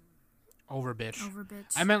Overwatch. Over bitch.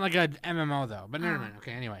 I meant like a MMO though, but never mind.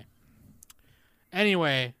 Okay,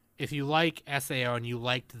 Anyway, if you like SAO and you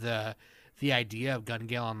liked the idea of Gun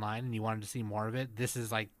Gale Online and you wanted to see more of it, this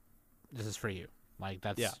is for you. Like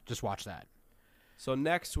just watch that. So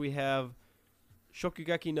next we have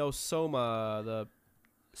Shokugeki no Soma, the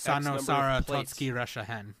Sano Sara Totsuki Russia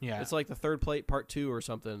Hen. Yeah. It's like the third plate part 2 or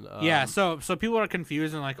something. Yeah, so people are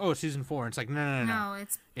confused and like, oh, season 4. It's like, no. No,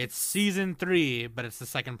 it's season 3, but it's the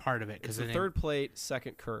second part of it. It's the third plate,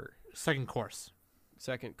 second cour. Second course.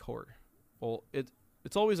 Second cour. Well,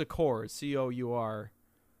 it's always a core, COUR,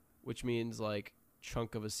 which means like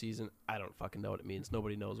chunk of a season. I don't fucking know what it means.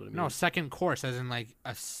 Nobody knows what it means. No, second course as in like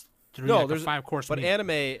there's a 5-course but meal. Anime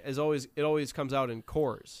is always comes out in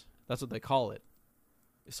cores. That's what they call it.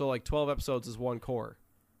 So like 12 episodes is one core.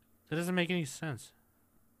 That doesn't make any sense.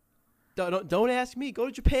 Don't ask me. Go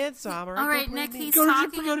to Japan, Sam. All right, Nick. He's Go to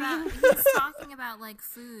talking Japan. about he's talking about like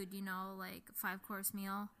food. You know, like 5-course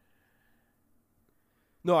meal.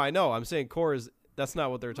 No, I know. I'm saying cores. That's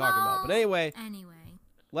not what they're talking about. But anyway,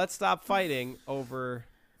 let's stop fighting over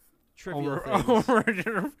trivial things.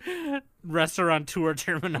 Over restaurateur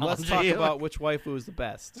terminology. Let's talk about which waifu is the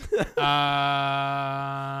best. Dude,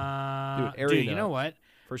 Erina, you know what?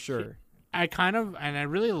 For sure. I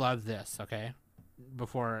really love this. Okay,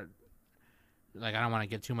 before, like, I don't want to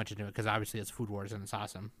get too much into it because obviously it's Food Wars and it's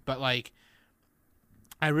awesome. But like,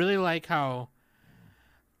 I really like how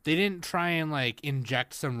they didn't try and like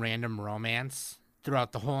inject some random romance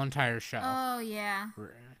throughout the whole entire show. Oh yeah.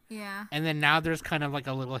 Yeah. And then now there's kind of like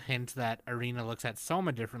a little hint that Erina looks at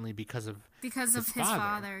Soma differently because of his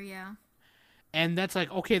father, yeah. And that's like,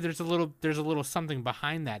 okay, there's a little something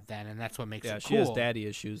behind that then, and that's what makes it cool. Yeah, she has daddy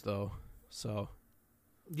issues though. So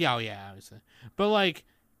yeah, obviously. But like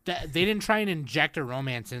they didn't try and inject a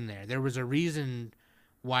romance in there. There was a reason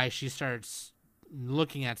why she starts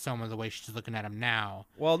looking at Soma the way she's looking at him now.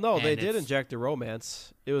 Well, no, they did inject a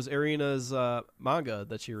romance. It was Erina's manga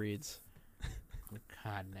that she reads.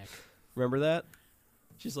 God, Nick. Remember that?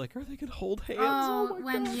 She's like, are they gonna hold hands? Oh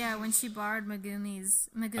when she borrowed Megumi's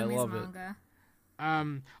manga.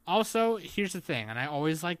 Also, here's the thing, and I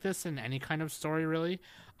always like this in any kind of story, really.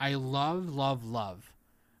 I love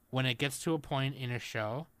when it gets to a point in a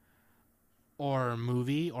show or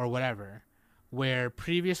movie or whatever where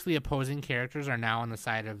previously opposing characters are now on the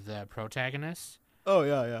side of the protagonist. Oh,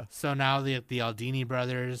 yeah. So now the Aldini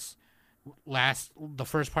brothers, the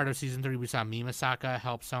first part of season 3, we saw Mimasaka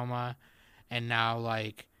help Soma, and now,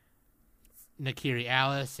 like, Nakiri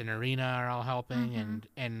Alice and Erina are all helping,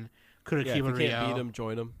 and Kurikiba Rio. If you can't beat them,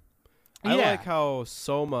 join them. I like how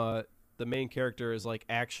Soma, the main character, is like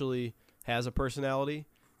actually has a personality,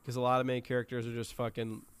 because a lot of main characters are just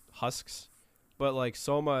fucking husks. But like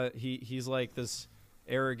Soma, he's like this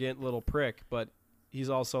arrogant little prick, but he's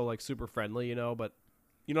also like super friendly, you know. But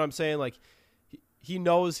you know what I'm saying? Like he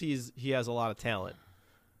knows he has a lot of talent,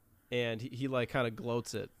 and he like kind of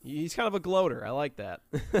gloats it. He's kind of a gloater. I like that.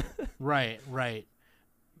 Right.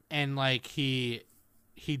 And like he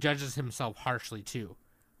judges himself harshly too,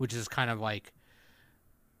 which is kind of like,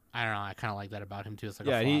 I don't know. I kind of like that about him too. It's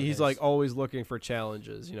like he's like always looking for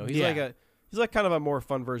challenges. You know, he's like kind of a more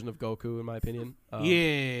fun version of Goku, in my opinion.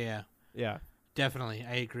 Yeah. Definitely,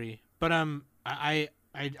 I agree. But I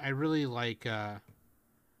really like the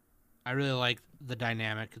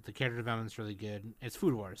dynamic. The character development's really good. It's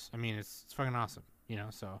Food Wars. I mean, it's fucking awesome. You know,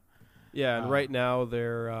 so. Yeah, and right now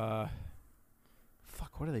they're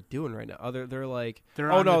what are they doing right now? They're like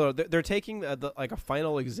they're taking like a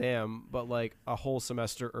final exam, but like a whole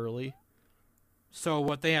semester early. So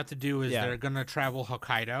what they have to do is they're gonna travel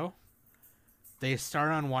Hokkaido. They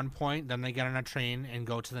start on one point, then they get on a train and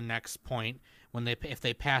go to the next point. If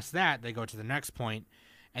they pass that, they go to the next point,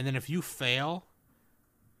 and then if you fail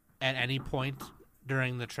at any point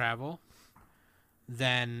during the travel,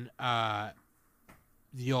 then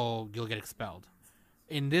you'll get expelled.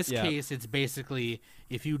 In this case, it's basically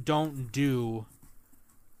if you don't do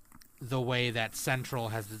the way that Central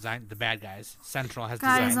has designed the bad guys. Central has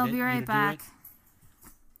designed it. Guys, I'll be right back.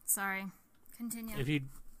 Sorry, continue.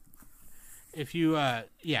 If you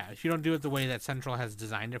don't do it the way that Central has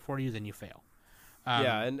designed it for you, then you fail.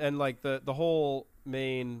 And like the whole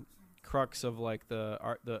main crux of like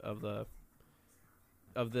of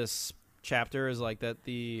this chapter is like that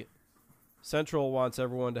the Central wants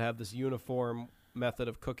everyone to have this uniform method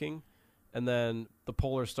of cooking, and then the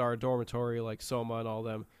Polar Star Dormitory, like Soma and all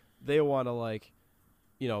them, they want to like,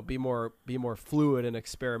 you know, be more fluid and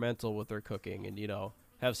experimental with their cooking, and you know,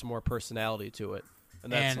 have some more personality to it.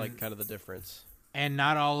 And that's like kind of the difference. And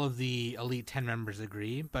not all of the Elite 10 members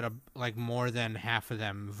agree, but like more than half of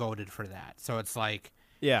them voted for that. So it's like,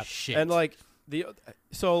 shit. And like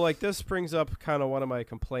this brings up kind of one of my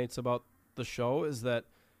complaints about the show is that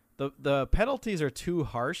the penalties are too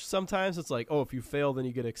harsh. Sometimes it's like, oh, if you fail, then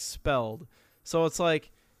you get expelled. So it's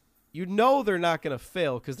like, you know, they're not going to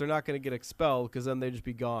fail because they're not going to get expelled because then they'd just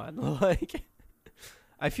be gone. Like,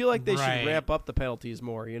 I feel like they should ramp up the penalties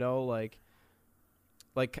more, you know, like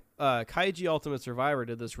Kaiji Ultimate Survivor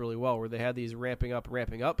did this really well, where they had these ramping up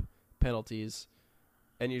penalties,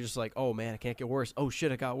 and you're just like, oh man, it can't get worse. Oh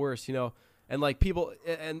shit, it got worse, you know. And like people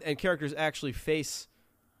and characters actually face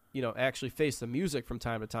the music from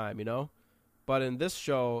time to time, you know. But in this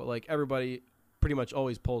show, like everybody pretty much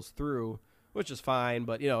always pulls through, which is fine.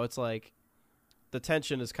 But you know, it's like the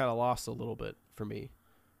tension is kind of lost a little bit for me.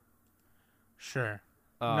 Sure.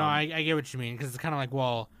 No, I get what you mean, because it's kind of like,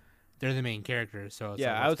 well, they're the main characters. So it's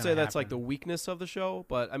yeah, like, I would what's say gonna that's like the happen? weakness of the show.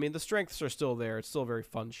 But I mean, the strengths are still there. It's still a very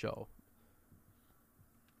fun show.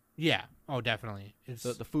 Yeah. Oh, definitely. It's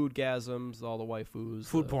The foodgasms, all the waifus,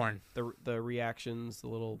 food porn. the reactions, the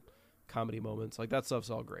little comedy moments, like that stuff's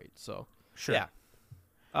all great. So Sure.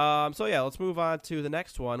 yeah. So yeah, let's move on to the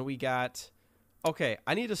next one. We got. Okay,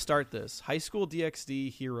 I need to start this High School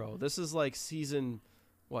DxD Hero. This is like season,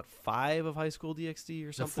 5 of High School DxD or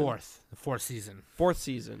The something? fourth season. Fourth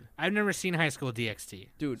season. I've never seen High School DxD.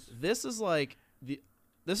 Dude, this is like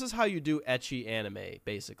this is how you do ecchi anime,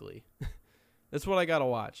 basically. That's what I gotta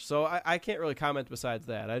watch. So I can't really comment besides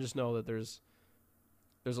that. I just know that there's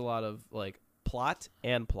a lot of like plot.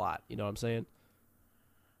 You know what I'm saying?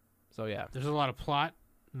 So yeah, There's a lot of plot,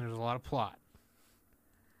 and there's a lot of plot.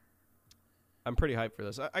 I'm pretty hyped for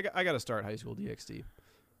this. I got to start High School DxD.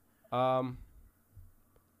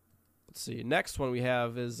 Let's see. Next one we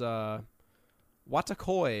have is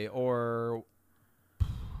Watakoi or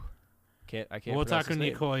I can't pronounce Wotaku his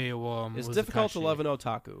name. Nikoi wo It's difficult to Muzakashi. love an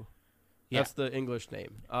otaku. Yeah. That's the English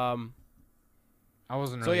name. I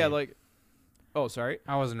wasn't So really. yeah, like, oh sorry.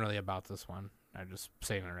 I wasn't really about this one. I'm just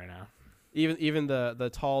saying it right now. Even the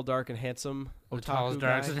tall, dark, and handsome The otaku tallest, guy.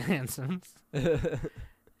 darkest, and handsome.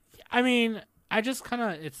 I mean, I just kind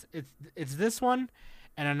of it's this one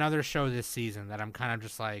and another show this season that I'm kind of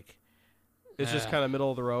just like. It's just kind of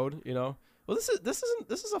middle of the road, you know. Well, this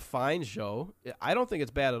is a fine show. I don't think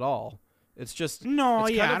it's bad at all. It's just No,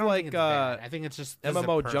 it's yeah, kind I of don't like think it's bad. I think it's just this is a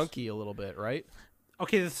MMO pers- junkie a little bit, right?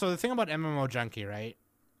 Okay, so the thing about MMO Junkie, right,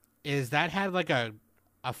 is that had like a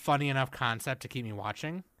funny enough concept to keep me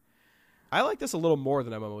watching. I like this a little more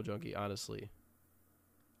than MMO junkie, honestly.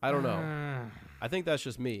 I don't know. I think that's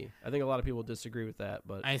just me. I think a lot of people disagree with that,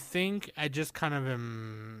 but I think I just kind of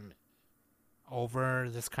am over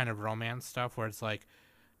this kind of romance stuff where it's like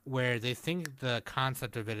where they think the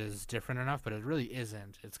concept of it is different enough, but it really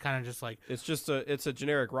isn't. It's kind of just like it's a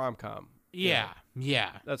generic rom-com. yeah.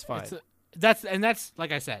 That's fine. That's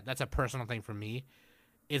like I said, that's a personal thing for me.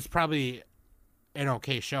 It's probably an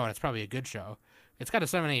okay show, and it's probably a good show. It's got a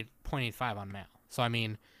 7.85 on Mail. So I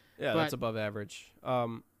mean, Yeah, but- that's above average.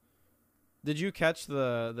 Did you catch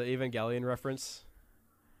the Evangelion reference?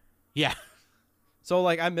 yeah. So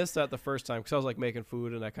like I missed that the first time because I was like making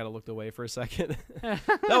food and I kind of looked away for a second. That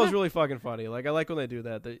was really fucking funny. Like I like when they do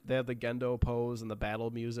that. They have the Gendo pose and the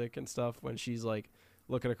battle music and stuff when she's like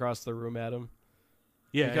looking across the room at him.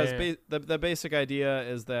 Yeah. Because the basic idea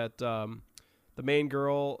is that the main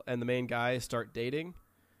girl and the main guy start dating.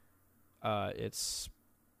 It's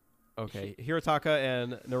okay. Hirotaka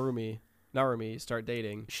and Narumi start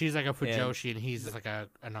dating. she's like a fujoshi, and he's just like an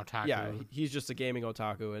otaku. Yeah, he's just a gaming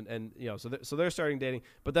otaku, and you know, so they're starting dating.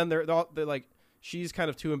 But then they're like, she's kind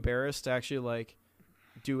of too embarrassed to actually like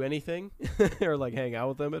do anything or like hang out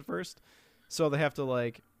with them at first. So they have to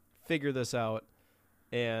like figure this out,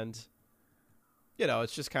 and you know,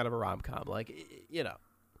 it's just kind of a rom-com. Like you know,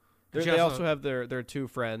 they also have their two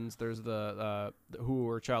friends. There's the who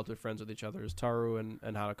were childhood friends with each other. There's Taru and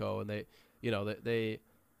Hanako, and they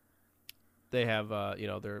have you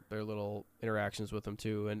know their little interactions with them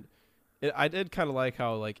too. And I did kind of like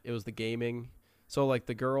how like it was the gaming. So like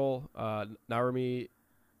the girl Narumi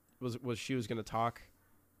was she was gonna talk,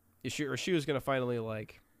 she was gonna finally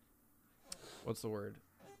like, what's the word,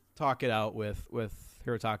 talk it out with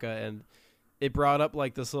Hirotaka, and it brought up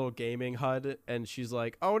like this little gaming HUD, and she's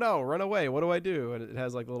like, oh no, run away, what do I do? And it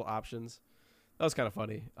has like little options. That was kind of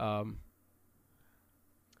funny.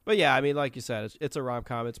 But yeah, I mean, like you said, it's a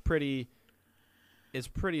rom-com. It's pretty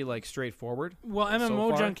like straightforward. Well, so MMO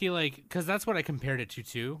far. Junkie, like, because that's what I compared it to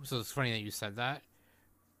too. So it's funny that you said that.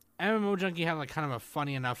 MMO Junkie had like kind of a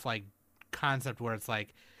funny enough like concept where it's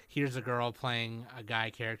like, here's a girl playing a guy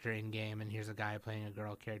character in game, and here's a guy playing a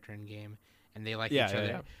girl character in game, and they like each other.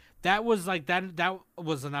 Yeah. That was like that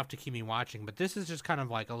was enough to keep me watching. But this is just kind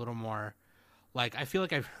of like a little more, like, I feel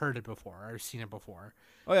like I've heard it before or seen it before.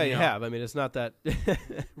 Oh yeah, You you know? have. I mean, it's not that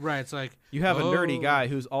Right? It's like you have a nerdy oh. guy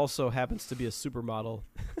who's also happens to be a supermodel.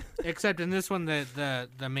 Except in this one, the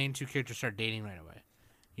main two characters start dating right away.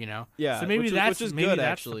 You know. Yeah, So maybe which is maybe good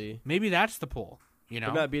that's actually. maybe that's the pull. You know.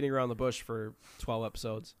 They're not beating around the bush for 12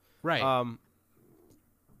 episodes. Right.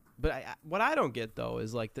 But what I don't get though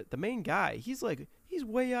is like the main guy. He's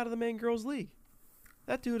way out of the main girl's league.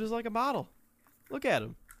 That dude is like a model. Look at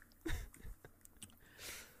him.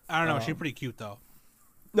 I don't know. She's pretty cute though.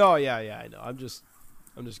 No, yeah, I know. I'm just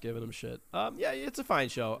giving him shit. Yeah, it's a fine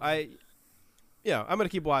show. I'm gonna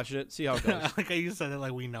keep watching it, see how it goes. Like you said it,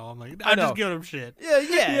 like we know. I'm like, I I'm know. just giving him shit.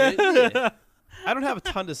 Yeah. I don't have a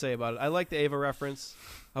ton to say about it. I like the Ava reference.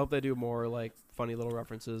 I hope they do more like funny little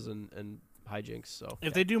references and hijinks. So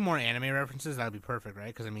if they do more anime references, that would be perfect, right?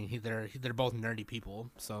 Because I mean, they're both nerdy people,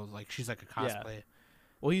 so like she's like a cosplay.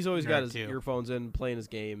 Well, he's always got his too. earphones in, playing his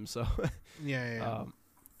game. So Yeah.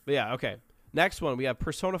 but yeah, okay. Next one, we have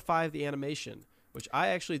Persona 5: The Animation, which I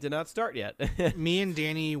actually did not start yet. Me and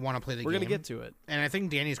Danny want to play the game. We're gonna get to it. And I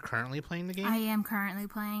think Danny's currently playing the game. I am currently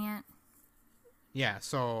playing it. Yeah.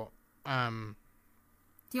 So,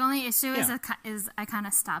 The only issue is I kind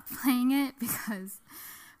of stopped playing it because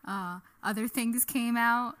other things came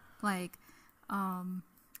out, like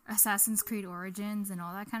Assassin's Creed Origins and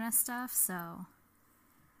all that kind of stuff. So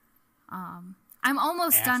I'm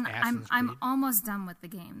almost done. I'm almost done with the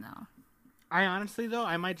game though. I honestly though,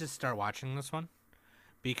 I might just start watching this one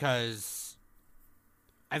because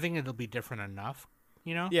I think it'll be different enough.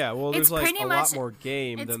 You know? Yeah, well, there's It's like pretty a much- lot more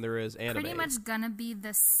game than there is anime. Pretty much gonna be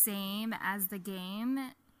the same as the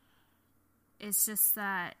game. It's just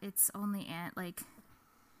that it's only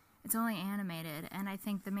it's only animated, and I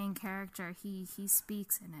think the main character he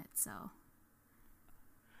speaks in it. So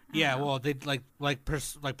Yeah, well, they like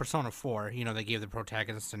Persona 4. You know, they gave the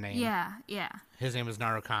protagonist a name. yeah. His name was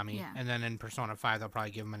Narukami, Yeah. and then in Persona 5, they'll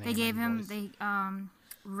probably give him a name. They gave and him voice.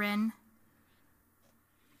 Rin.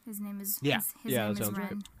 His name is Yeah. His Yeah, name that is sounds Rin.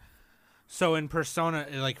 right. So in Persona,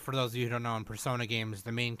 like for those of you who don't know, in Persona games,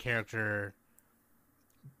 the main character.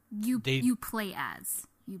 You play as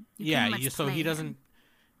you. Yeah, pretty much so play he him. doesn't.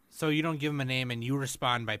 So you don't give him a name, and you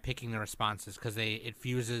respond by picking the responses because it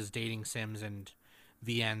fuses dating sims and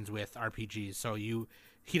VNs with RPGs. So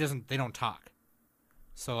they don't talk.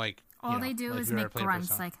 So like All they do if is you ever make played grunts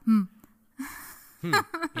Persona- like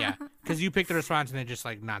yeah, because you pick the response and they just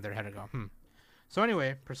like nod their head and go So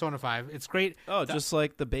anyway, Persona 5, it's great. Oh, just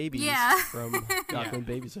like the babies Yeah. from Document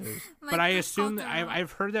Babysitters. Like But I the assume that Totoro.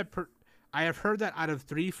 I've heard that I have heard that out of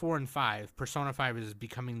 3, 4, and 5, Persona 5 is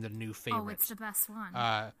becoming the new favorite. Oh, it's the best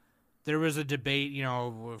one. There was a debate,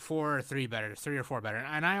 4 or 3 better, 3 or 4 better,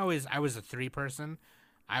 and I was a 3 person.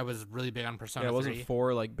 I was really big on Persona 3. Wasn't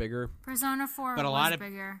 4 like bigger? Persona 4 but a was lot of-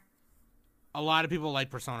 bigger. A lot of people like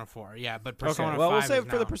Persona 4, yeah, but Okay, Persona 5 well, we'll is save it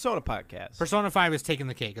for the now- Persona podcast. Persona 5 is taking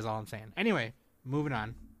the cake, is all I'm saying. Anyway, moving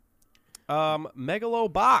on.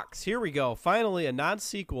 Megalobox. Here we go. Finally, a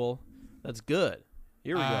non-sequel that's good.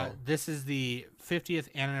 Here we go. This is the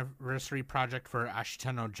 50th anniversary project for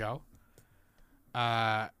Ashita no Joe,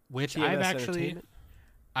 which TMS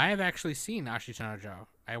I have actually seen Ashita no Joe.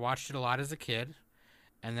 I watched it a lot as a kid,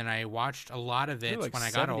 and then I watched a lot of it like when I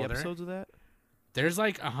got 70 older. episodes of that? There's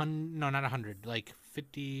like 100, no, not 100, like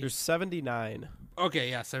 50. There's 79. Okay,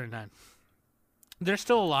 yeah, 79. There's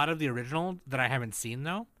still a lot of the original that I haven't seen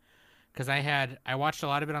though, because I watched a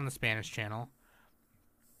lot of it on the Spanish channel,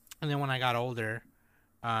 and then when I got older,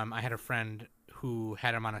 I had a friend who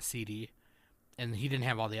had him on a CD, and he didn't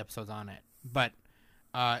have all the episodes on it. But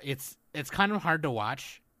it's kind of hard to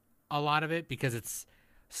watch a lot of it because it's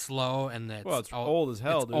slow and It's old as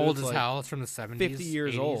hell, It's dude. old It's as like hell. It's from the 70s, 50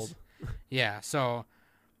 years 80s. old. Yeah. So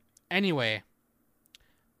anyway,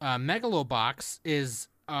 Megalobox is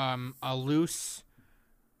a loose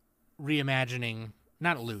reimagining.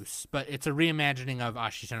 Not loose, but it's a reimagining of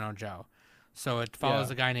Ashita no Joe. So it follows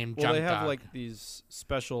Yeah. a guy named Well, Junk they have Dog. like these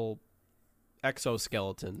special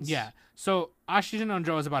exoskeletons. Yeah. So Ashita no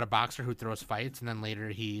Joe is about a boxer who throws fights, and then later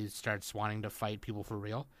he starts wanting to fight people for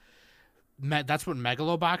real. That's what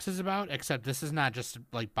Megalobox is about, except this is not just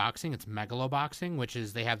like boxing, it's megaloboxing, which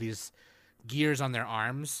is they have these gears on their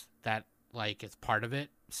arms that like it's part of it.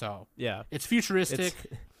 So Yeah. it's futuristic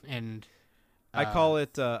and I call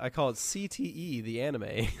it CTE, the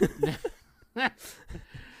anime.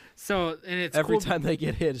 so and it's Every cool. time they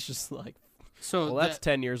get hit, it's just like, So well, that's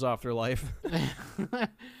 10 years off their life.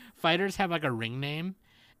 fighters have like a ring name,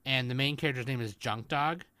 and the main character's name is Junk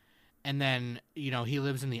Dog. And then, he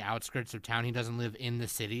lives in the outskirts of town. He doesn't live in the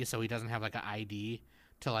city, so he doesn't have like an ID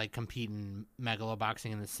to like compete in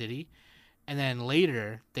megaloboxing in the city. And then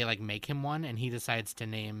later, they like make him one, and he decides to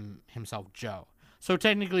name himself Joe. So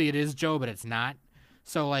technically, it is Joe, but it's not.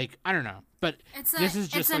 So like, I don't know, but this is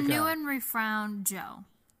just it's like a new and refrowned Joe.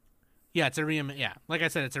 Yeah, it's a like I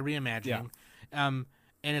said, it's a reimagining. And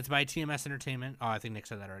it's by TMS Entertainment. Oh, I think Nick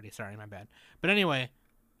said that already. Sorry, my bad. But anyway,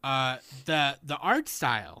 the art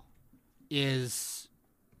style is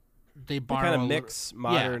they borrow kind of a mix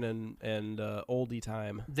modern and oldie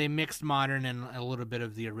time. They mixed modern and a little bit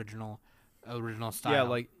of the original style. Yeah,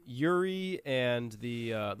 like Yuri and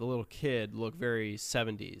the little kid look very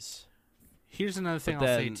 70s. Here's another thing But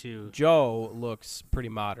I'll say then too. Joe looks pretty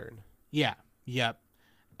modern. Yeah. Yep.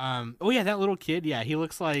 That little kid. Yeah, he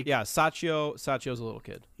looks like. Yeah, Sachio's a little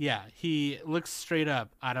kid. Yeah, he looks straight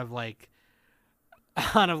up out of like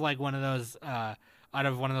one of those out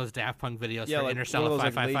of one of those Daft Punk videos Yeah, for like Interstellar one of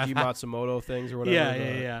those, like, Leiji 5555. Matsumoto things or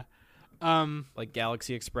whatever. Yeah. Like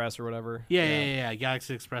Galaxy Express or whatever. Yeah.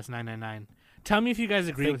 Galaxy Express 999. Tell me if you guys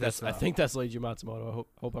agree with this. I think that's Leiji Matsumoto.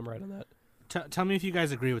 I hope I'm right on that. Tell me if you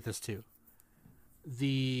guys agree with this too.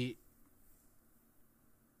 The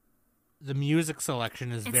music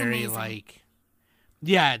selection is It's very amazing. like,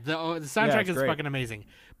 the soundtrack it's is great. fucking amazing,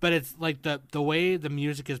 but it's like the way the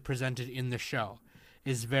music is presented in the show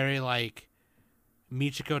is very like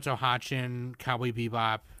Michiko Tohachin, Cowboy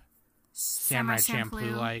Bebop, Samurai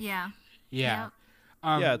Champloo, like Yeah. yeah. Yep.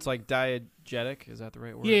 Yeah, it's like diegetic. Is that the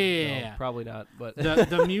right word? Yeah. No, probably not. But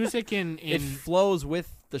the music in it flows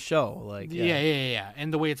with the show. Like yeah,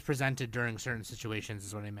 and the way it's presented during certain situations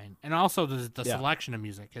is what I mean. And also the selection of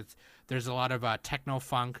music. There's a lot of techno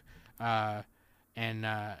funk and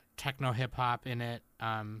techno hip hop in it.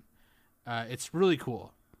 It's really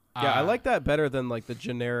cool. Yeah, I like that better than like the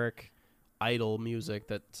generic idol music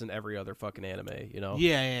that's in every other fucking anime, you know?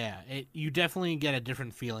 Yeah. You definitely get a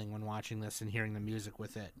different feeling when watching this and hearing the music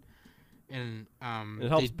with it. And it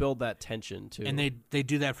helps build that tension too. And they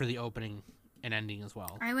do that for the opening and ending as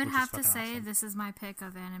well. I would which is have to fucking say awesome. this is my pick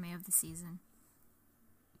of anime of the season.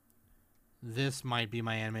 This might be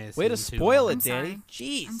my anime of Way to season spoil I'm it, Danny. sorry.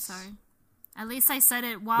 Jeez. I'm sorry. At least I said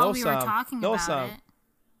it while No, we were Sam. talking No, about Sam.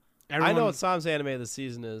 it. I know what Sam's anime of the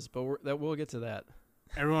season is, but we'll get to that.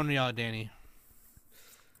 Everyone yell at Danny.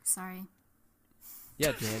 Sorry.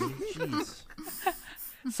 Yeah, Danny. Jeez.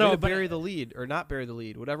 So Way to bury the lead, or not bury the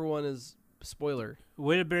lead. Whatever one is spoiler.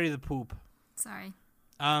 way to bury the poop. Sorry.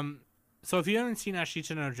 So if you haven't seen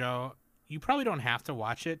Ashita no Joe, you probably don't have to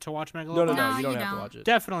watch it to watch Megalobox. No, No, you don't you have to don't. watch it.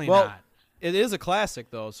 Definitely Well, not. It is a classic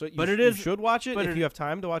though, so But it you is- should watch it but if it- you have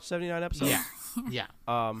time to watch 79 episodes. Yeah.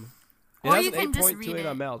 It Or has you an can just 8.28 read it.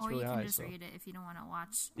 on Mal. It's Or really you can high. just So. read it if you don't want to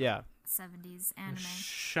watch Yeah. 70s anime.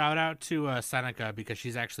 Shout out to Seneca because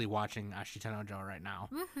she's actually watching Ashita no Joe right now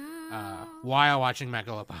Woohoo! while watching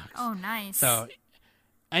Megalobox. Oh, nice. So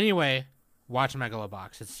anyway, watch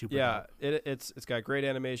Megalobox. It's super Yeah, dope. it's got great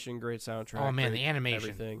animation, great soundtrack. Oh, man, great the animation.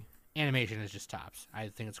 everything. Animation is just tops. I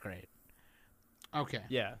think it's great. Okay.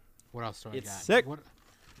 Yeah, What else do I It's got? sick.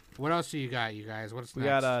 What else do you got, you guys? What's we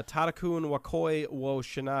next? got Tadakun Wakoi wo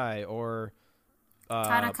Shinai, or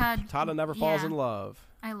Tadaka- Tada Never Falls yeah. in Love.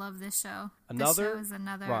 I love this show. Another this show is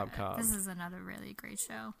another rom-com. This is another really great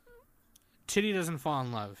show. Titty doesn't fall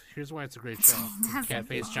in love. Here's why it's a great show. Doesn't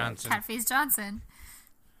Catface fall. Johnson. Catface Johnson.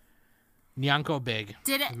 Nyanko Big.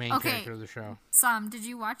 Did it? The main Okay. character of the show. Sam, did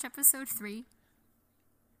you watch episode 3?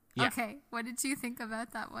 Yeah. Okay. What did you think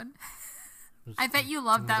about that one? I bet you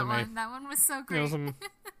loved that amazing. one. That one was so It great. was, it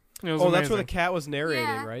was Oh, that's where the amazing. cat was narrating,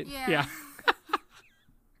 yeah, right? Yeah. Yeah.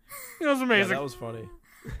 It was Yeah, amazing. that was funny.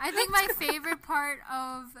 I think my favorite part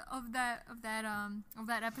of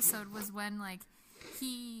that episode was when like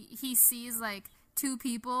he sees like two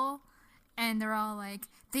people and they're all like,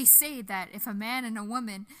 they say that if a man and a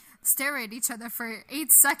woman stare at each other for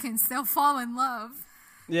 8 seconds, they'll fall in love.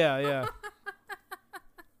 Yeah.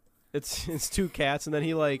 It's two cats, and then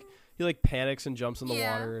he panics and jumps in the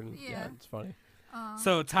Yeah, water, and yeah. it's funny.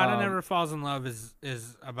 So Tada Um, Never Falls in Love is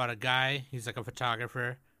about a guy. He's like a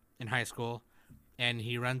photographer in high school, and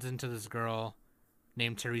he runs into this girl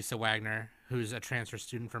named Teresa Wagner, who's a transfer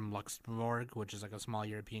student from Luxembourg, which is like a small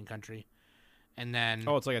European country. And then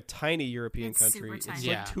Oh, it's like a tiny European It's country. super It's tiny.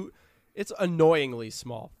 Yeah. like it's annoyingly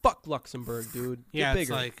small. Fuck Luxembourg, dude. yeah, Get it's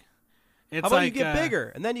bigger. like it's How about like you get bigger,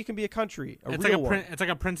 and then you can be a country, a It's real like one. it's like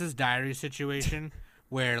a Princess Diary situation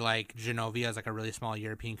where like Genovia is like a really small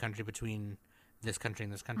European country between this country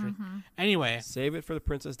and this country. Mm-hmm. Anyway, Save it for the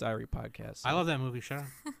Princess Diary podcast. I love that movie. Shut up.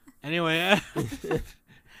 Anyway,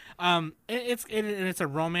 it's a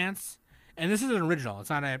romance, and this is an original. It's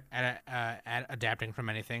not adapting from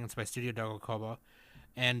anything. It's by Studio Dogo Kobo,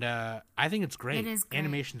 and I think it's great. It is great.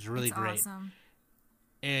 Animation's really It's great. Awesome.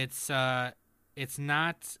 It's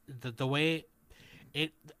not the way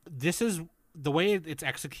it. This is the way it's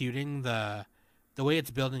executing the way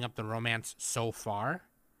it's building up the romance so far.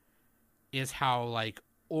 Is how like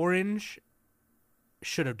Orange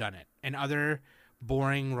should have done it, and other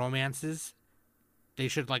boring romances, they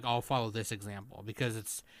should like all follow this example because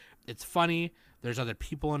it's funny. There's other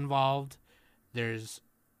people involved. There's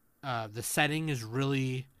the setting is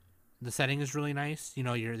really nice. You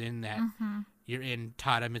know, you're in that you're in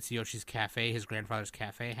Tada Mitsuyoshi's cafe, his grandfather's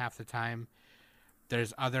cafe, half the time.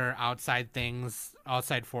 There's other outside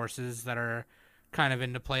forces that are kind of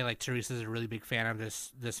into play. Like Teresa's a really big fan of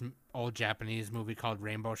this old Japanese movie called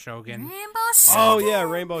Rainbow Shogun. Rainbow Shogun. Oh yeah,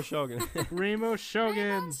 Rainbow Shogun. Rainbow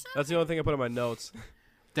Shogun. That's the only thing I put in my notes.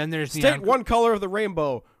 Then there's State one color of the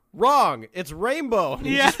rainbow. Wrong. It's rainbow. And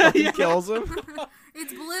he Yeah, just fucking yeah. kills him.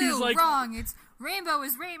 It's blue. He's like- Wrong. It's rainbow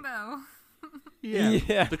is rainbow. Yeah,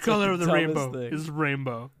 the it's color like of the the rainbow dumbest thing. is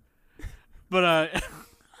rainbow. But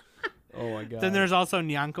Oh my god. then there's also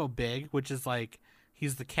Nyanko Big, which is like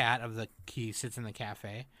he's the cat of the. He sits in the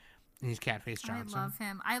cafe, and he's Catface Johnson. I love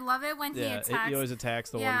him. I love it when he yeah, attacks. he always attacks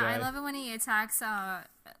the yeah, one guy. I love it when he attacks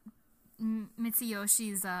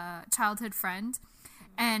Mitsuyoshi's childhood friend,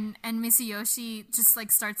 and Mitsuyoshi just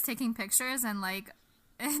like starts taking pictures and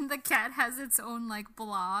and the cat has its own like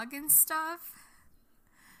blog and stuff.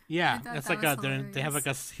 Yeah, I thought it's that like was they have like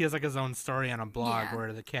he has like his own story on a blog Yeah.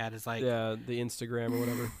 where the cat is like Yeah, the Instagram or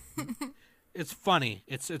whatever. it's funny.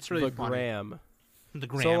 It's really the funny. gram. The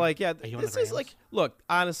gram. So like, yeah, Are you on this the is grams? like, look,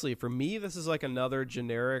 honestly, for me, this is like another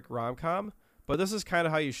generic rom-com, but this is kind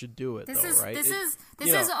of how you should do it, This though, is right? this It- is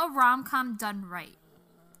you know, a rom-com done right.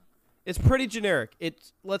 It's pretty generic.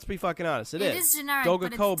 Let's be fucking honest. It It is. is generic, Goga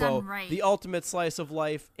but it's Kobo, done right. the ultimate slice of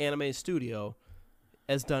life anime studio,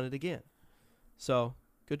 has done it again. So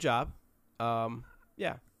good job.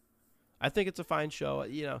 Yeah, I think it's a fine show.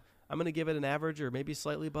 You know, I'm gonna give it an average or maybe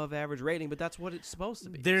slightly above average rating, but that's what it's supposed to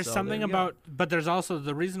be. There's So something there you go. about, but there's also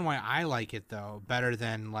the reason why I like it though better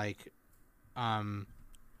than like,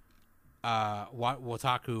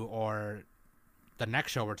 Wotaku or the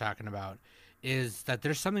next show we're talking about is that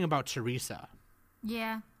there's something about Teresa,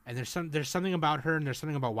 Yeah. and there's something about her, and there's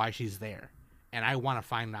something about why she's there, and I want to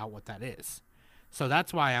find out what that is. So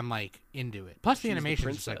that's why I'm like into it. Plus She's the animation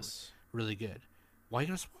is princess. like really good. Why you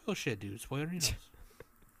gonna spoil shit, dude? Spoilerinos.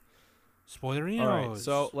 Spoilerinos. All right,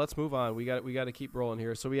 so let's move on. We got to keep rolling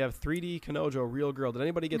here. So we have 3D Kanojo, Real Girl. Did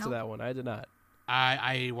anybody get to Nope. that one? I did not.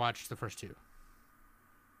 I watched the first two.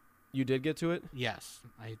 You did get to it? Yes,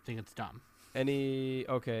 I think it's dumb. Any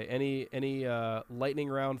lightning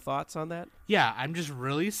round thoughts on that? Yeah, I'm just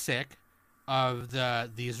really sick of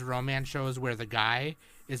these romance shows where the guy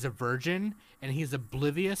is a virgin and he's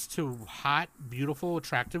oblivious to hot, beautiful,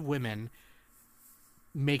 attractive women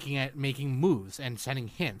making moves and sending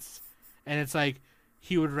hints. And it's like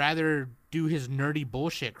he would rather do his nerdy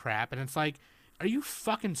bullshit crap, and it's like, are you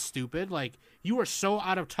fucking stupid? Like, you are so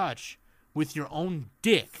out of touch with your own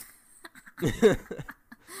dick. Yeah,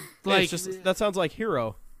 Like, it's just, that sounds like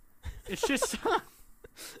Hero. it's just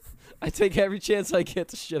I take every chance I get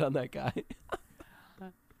to shit on that guy.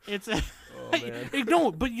 it's Oh, man.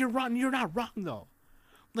 no, but you're wrong. You're not wrong though.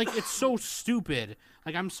 Like, it's so stupid.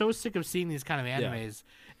 Like, I'm so sick of seeing these kind of animes.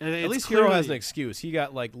 And At it's least Hero has an clearly- excuse. He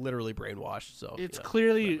got like literally brainwashed. So It's you know,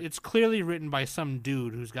 clearly whatever. it's clearly written by some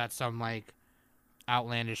dude who's got some like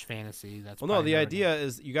outlandish fantasy. That's Well, no, probably the never idea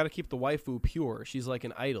is you got to keep the waifu pure. She's like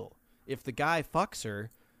an idol. If the guy fucks her,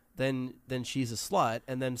 then she's a slut,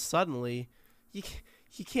 and then suddenly you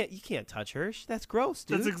can't touch her. That's gross,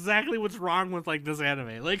 dude. That's exactly what's wrong with like this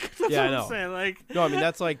anime. Like, that's Yeah, I what know. I'm saying. Like, No, I mean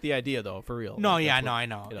that's like the idea though, for real. no, Like, yeah, that's no, what- I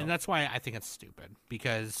know, you know. and that's why I think it's stupid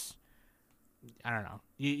because I don't know.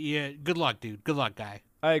 Yeah, good luck, dude. Good luck, guy.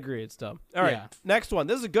 I agree. It's dumb. All right, Yeah. next one.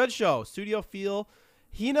 This is a good show. Studio Feel,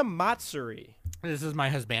 Hina Matsuri. This is my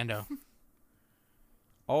husbando.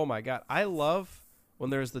 Oh my god, I love when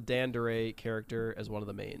there's the Dandere character as one of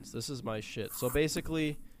the mains. This is my shit. So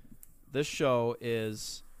basically, this show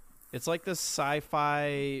it's like this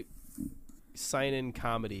sci-fi sign-in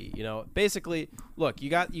comedy. You know, basically, look, you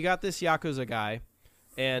got this Yakuza guy,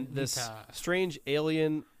 and this Nita. strange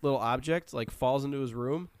alien little object like falls into his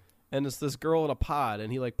room, and it's this girl in a pod,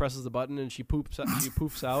 and he like presses the button, and she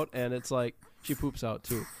poofs out, and it's like she poops out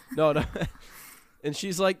too. No. And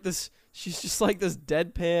she's just like this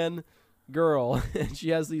deadpan girl, and she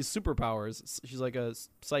has these superpowers. She's like a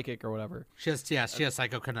psychic or whatever. She has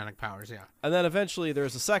psychokinetic powers. Yeah. And then eventually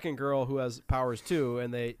there's a second girl who has powers too,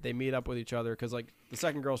 and they meet up with each other because like the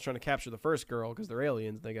second girl's trying to capture the first girl because they're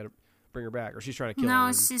aliens and they got to bring her back, or she's trying to kill her. No,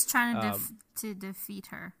 and- she's trying to um, to defeat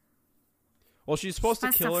her. well, she's supposed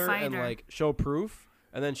to supposed kill to her fight and her. like show proof,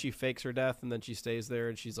 and then she fakes her death, and then she stays there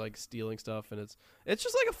and she's like stealing stuff, and it's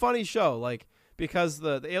just like a funny show, like because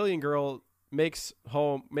the alien girl makes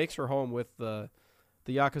her home with the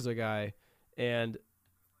Yakuza guy, and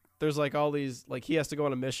there's like all these, like he has to go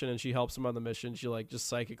on a mission and she helps him on the mission. She like just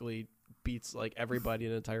psychically beats like everybody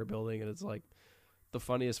in an entire building, and it's like the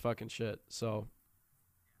funniest fucking shit. So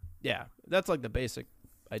yeah, that's like the basic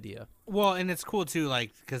idea. Well, and it's cool too,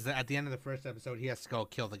 like, because at the end of the first episode, he has to go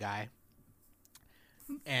kill the guy,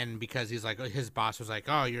 and because he's like, his boss was like,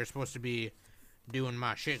 "Oh, you're supposed to be doing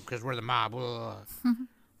my shit because we're the mob." Blah, blah, blah.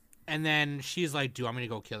 And then she's like, "Do you want me to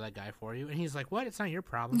go kill that guy for you?" And he's like, "What? It's not your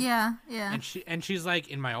problem." Yeah. And she's like,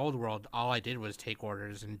 "In my old world, all I did was take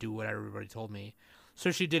orders and do what everybody told me."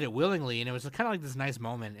 So she did it willingly, and it was kind of like this nice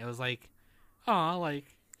moment. It was like, oh,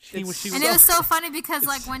 like She was and it was so funny because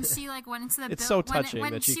like when she like went into the it's so touching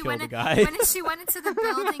when that she went killed a guy. when she went into the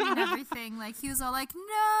building and everything, like he was all like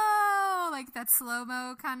no, like that slow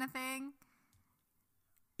mo kind of thing.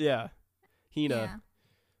 Yeah, Hina. Yeah.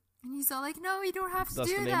 And he's all like, no, you don't have to That's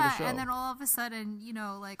the do name of the that. show. And then all of a sudden, you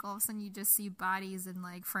know, like all of a sudden you just see bodies and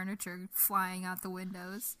like furniture flying out the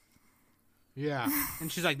windows. Yeah.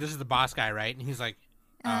 And she's like, this is the boss guy, right? And he's like,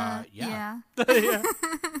 yeah. Yeah. Yeah.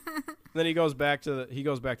 Then he goes back to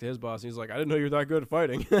his boss. And he's like, I didn't know you were that good at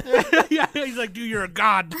fighting. Yeah. He's like, dude, you're a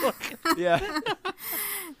god. Yeah.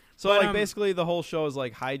 So But, like basically the whole show is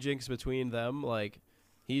like hijinks between them. Like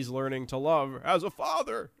he's learning to love as a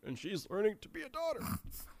father, and she's learning to be a daughter.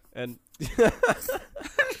 And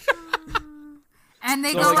And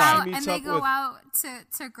they So, go like, she out meets and they up go with- out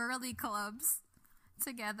to girly clubs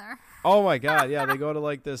together. oh my god, yeah, they go to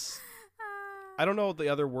like this. I don't know what the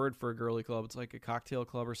other word for a girly club. It's like a cocktail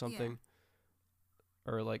club or something,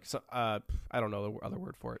 or like I don't know the other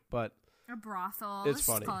word for it, but A brothel. It's Let's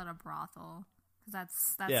funny. just call it a brothel because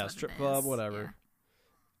that's yeah, what strip it club, is. whatever.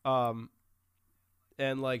 Yeah.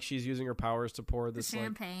 And like she's using her powers to pour The this like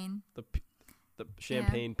champagne. the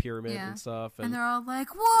champagne pyramid Yeah. and stuff. And And they're all like,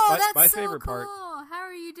 "Whoa, that's my so favorite cool! part- How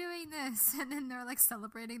are you doing this?" And then they're like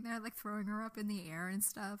celebrating. They're like throwing her up in the air and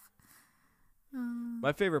stuff.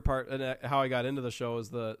 my favorite part and how I got into the show is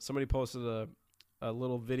somebody posted a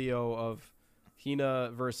little video of Hina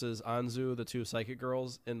versus Anzu, the two psychic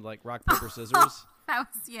girls, in like rock paper scissors. That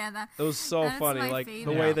was that. It was so That's funny, my like the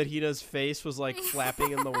favorite. way Yeah. that Hina's face was like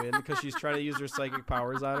flapping in the wind because she's trying to use her psychic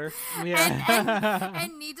powers on her. Yeah.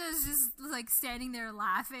 And Nita's just like standing there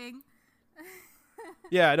laughing.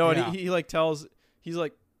 Yeah, no, Yeah. and he like tells he's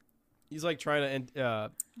like trying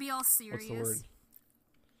to Be all serious. what's the word?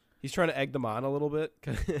 He's trying to egg them on a little bit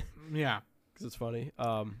because Yeah. it's funny.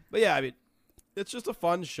 But yeah, I mean, it's just a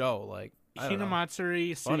fun show. Like I don't know.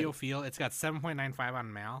 Hinamatsuri Studio Feel. It's got 7.95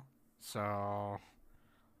 on Mal. So,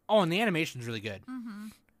 and the animation's really good. Mm-hmm.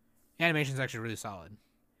 The animation's actually really solid.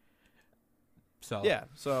 So Yeah,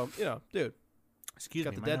 so dude, excuse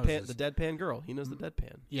got me, the my nose deadpan, is- the deadpan girl. He knows the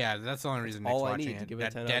deadpan. Yeah, that's the only reason all Nick's I need watching to it. give it a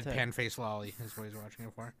That 10 out of 10. deadpan face lolly is what he's watching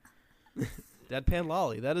it for. Deadpan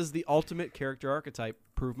lolly. That is the ultimate character archetype.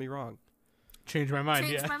 Prove me wrong. Change my mind.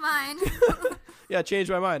 Changed Yeah. my mind. Yeah, change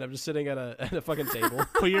my mind. I'm just sitting at a fucking table.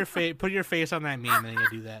 Put your face on that meme and then you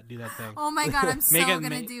do that thing. Oh my god, I'm so Make it- gonna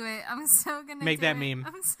make- do it. I'm so gonna make do that it. meme.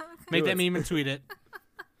 I'm so gonna Make Do that it. meme and tweet it.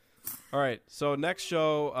 All right, so next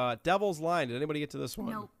show, Devil's Line. Did anybody get to this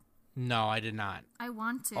one? Nope. No, I did not. I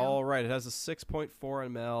want to. All right, it has a 6.4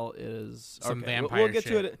 ml. Is Some okay, we'll vampire get to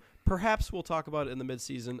shit. it. Perhaps we'll talk about it in the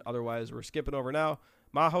mid-season. Otherwise, we're skipping over now.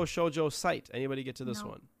 Maho Shoujo Site. Anybody get to this Nope.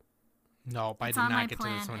 one? Nope, I It's did on my not get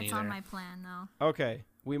plan. to this one It's either. on my plan though. Okay,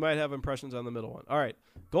 we might have impressions on the middle one. All right,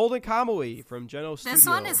 Golden Kamui from Geno Studio. This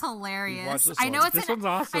one is You've hilarious. watched this I know one. it's This an one's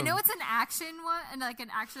awesome. I know it's an action one and like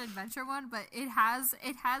an action adventure one, but it has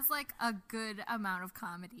like a good amount of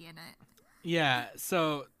comedy in it. Yeah,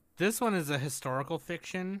 so this one is a historical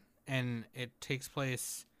fiction, and it takes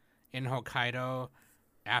place in Hokkaido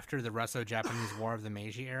after the Russo-Japanese War of the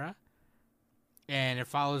Meiji era. And it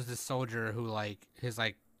follows this soldier who, like, his,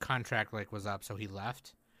 like, contract, like, was up, so he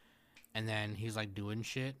left. And then he's, like, doing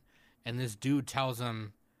shit. And this dude tells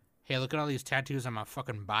him, hey, look at all these tattoos on my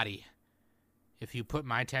fucking body. If you put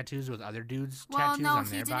my tattoos with other dudes' Well, tattoos no, on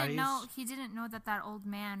he their didn't bodies... know. He didn't know that old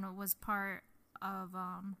man was part of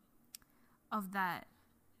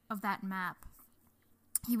that map.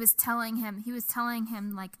 He was telling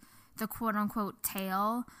him like the quote unquote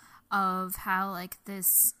tale of how like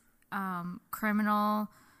this criminal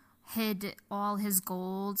hid all his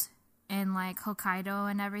gold in like Hokkaido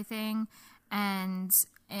and everything, and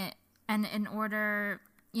in order,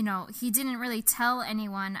 he didn't really tell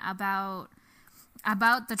anyone about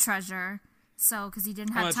the treasure, so because he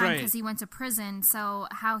didn't have that's time right. because he went to prison. So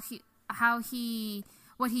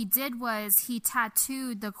what he did was he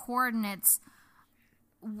tattooed the coordinates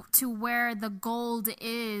to where the gold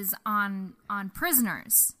is on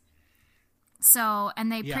prisoners. So, and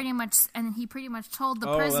Yeah. he pretty much told the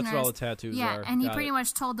Oh, prisoners. that's where all the tattoos yeah, are. and he Got pretty it.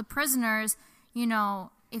 much told the prisoners,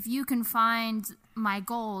 if you can find my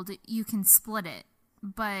gold, you can split it.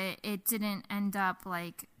 But it didn't end up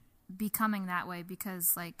like becoming that way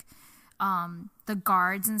because like the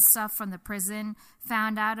guards and stuff from the prison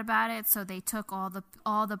found out about it, so they took all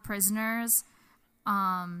the prisoners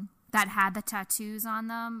that had the tattoos on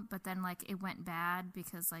them, but then like it went bad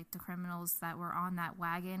because like the criminals that were on that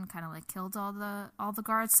wagon kind of like killed all the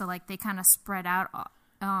guards, so like they kind of spread out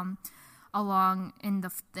along in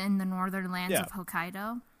the northern lands Yeah. of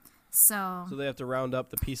Hokkaido. So So they have to round up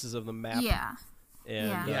the pieces of the map. yeah.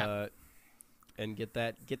 And Yeah. and get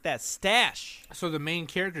that stash. So the main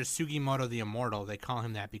character is Sugimoto the Immortal. They call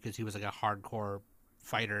him that because he was like a hardcore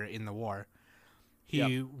fighter in the war.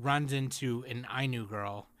 He runs into an Ainu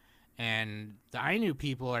girl, and the Ainu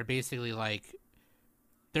people are basically like,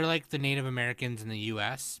 they're like the Native Americans in the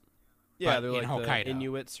U.S. Yeah, but they're in like Hokkaido. the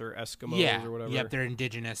Inuits or Eskimos or whatever. Yep, they're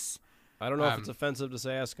indigenous. I don't know if it's offensive to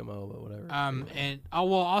say Eskimo, but whatever. And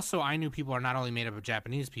also Ainu people are not only made up of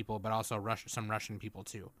Japanese people, but also some Russian people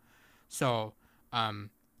too. So,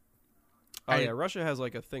 Russia has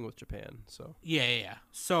like a thing with Japan. So yeah.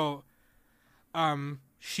 So,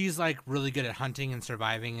 she's like really good at hunting and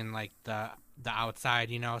surviving in like the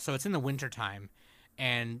outside, So it's in the winter time,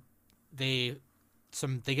 and they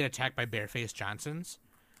get attacked by Barefaced Johnsons.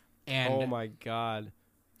 And oh my god,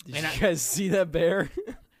 did you guys see that bear?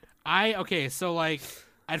 So like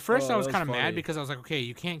at first I was kind of funny. mad because I was like, okay,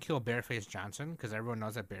 you can't kill Barefaced Johnson because everyone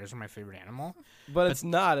knows that bears are my favorite animal. But it's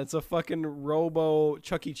not. It's a fucking Robo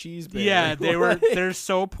Chuck E. Cheese bear. Yeah, they're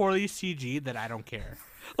so poorly CG'd that I don't care.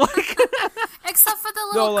 Except for the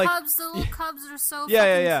little cubs. The little cubs are so cute.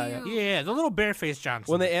 Yeah, the little Barefaced Johnson.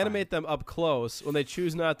 When they animate them up close, when they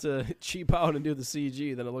choose not to cheap out and do the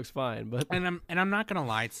CG, then it looks fine. But and I'm not gonna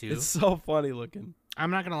lie to you. It's so funny looking. I'm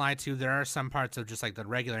not gonna lie to you. There are some parts of just like the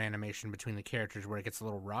regular animation between the characters where it gets a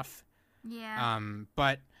little rough. Yeah.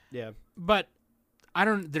 But I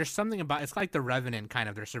don't. There's something about it's like the Revenant kind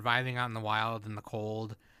of. They're surviving out in the wild in the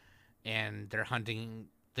cold, and they're hunting.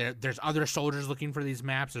 There's other soldiers looking for these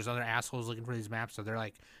maps. There's other assholes looking for these maps, so they're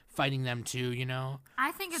like fighting them too.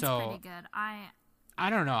 I think it's pretty good. I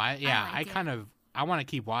don't know. I want to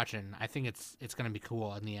keep watching. I think it's gonna be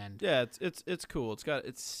cool in the end. Yeah, it's cool.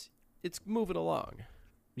 It's moving along.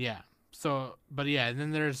 Yeah. So, but yeah, and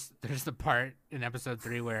then there's the part in episode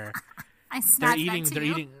 3 where they're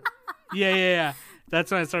eating. Yeah.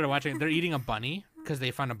 That's when I started watching. They're eating a bunny because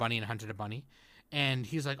they found a bunny and hunted a bunny. And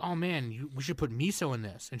he's like, "Oh man, we should put miso in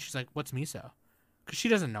this." And she's like, "What's miso?" Because she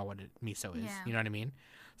doesn't know what miso is. Yeah. You know what I mean?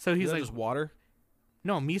 So he's like, "Just water."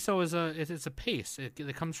 No, miso is it's a paste.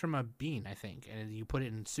 It comes from a bean, I think, and you put it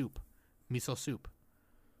in soup, miso soup.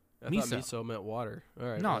 I thought miso meant water. All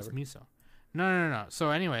right. No, whatever. it's miso. No. So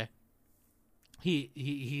anyway,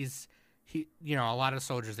 he's a lot of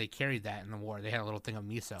soldiers they carried that in the war. They had a little thing of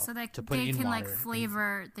miso so they to put in can water. like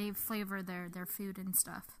flavor. They flavor their food and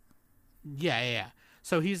stuff. Yeah.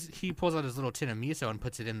 So he pulls out his little tin of miso and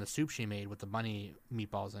puts it in the soup she made with the bunny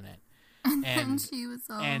meatballs in it. And she was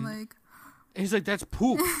all like, he's like, "That's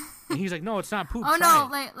poop." And he's like, "No, it's not poop." Oh Try no,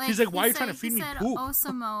 it." like he's like, "Why are you trying to feed me poop?"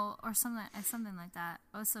 Osamo or something like that.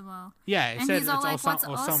 Osamo. Yeah, and he's all like, "What's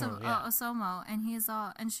Osamu?" Yeah. Osamu?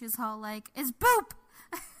 And she's all like, "It's poop."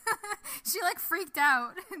 She like freaked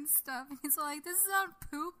out and stuff. He's all like, "This is not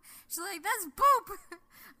poop." She's like, "That's poop.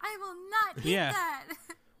 I will not eat that."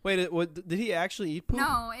 Wait, did he actually eat poop?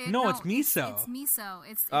 No, it's miso. It's miso.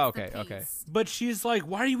 It's okay, the okay. But she's like,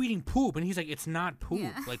 "Why are you eating poop?" And he's like, "It's not poop.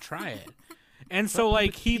 Yeah. Like, try it." And so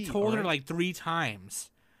like he pee, told her right? like 3 times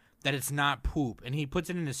that it's not poop, and he puts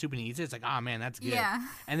it in his soup and he eats it. It's like, "Oh man, that's good." Yeah.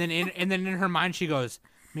 And then in her mind she goes,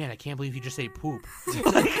 "Man, I can't believe you just ate poop."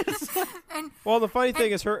 Well, the funny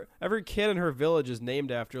thing is, every kid in her village is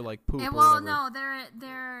named after like poop. They're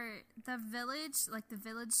the village, like the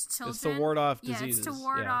village children. It's to ward off diseases. Yeah, it's to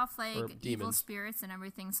ward off or like evil demons. spirits and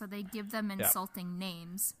everything. So they give them insulting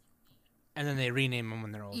names. And then they rename them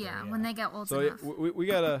when they're older. Yeah, when they get old So enough. we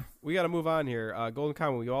gotta move on here. Golden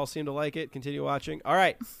Comet, you all seem to like it. Continue watching. All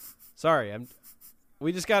right. Sorry,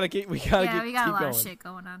 we just gotta keep. We got a lot going. of shit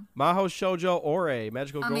going on. Maho Shoujo Ore,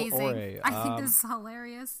 Magical Amazing. Girl Ore. I think this is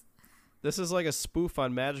hilarious. This is like a spoof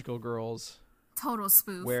on Magical Girls. Total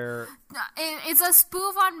spoof. Where it's a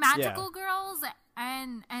spoof on Magical Girls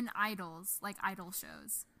and idols, like idol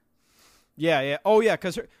shows. Yeah. Oh yeah,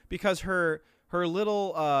 because her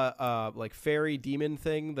little like fairy demon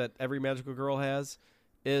thing that every Magical Girl has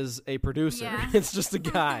is a producer. Yeah. It's just a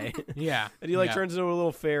guy. Yeah. And he turns into a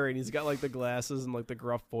little fairy, and he's got like the glasses and like the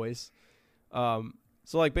gruff voice. So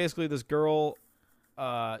like basically this girl,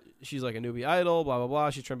 she's like a newbie idol, blah blah blah.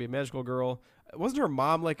 She's trying to be a magical girl. Wasn't her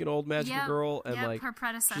mom like an old magical girl? And like her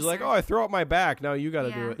predecessor. she's like, "Oh, I throw up my back. Now you got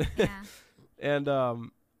to do it." Yeah. And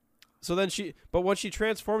so then but when she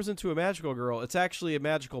transforms into a magical girl, it's actually a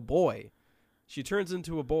magical boy. She turns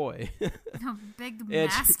into a boy. A big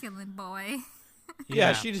masculine boy.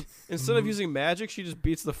 Yeah, she instead of using magic, she just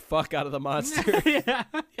beats the fuck out of the monster. Yeah.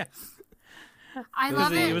 I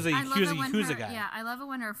love it. He was a Yakuza guy. Yeah, I love it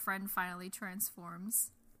when her friend finally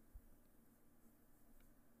transforms.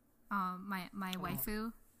 My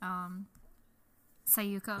waifu,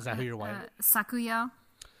 Sayuko. Is that who your wife? Sakuya.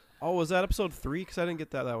 Oh, was that episode 3? Because I didn't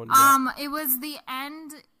get that one. It was the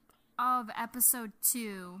end of episode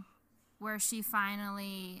 2 where she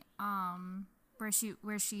finally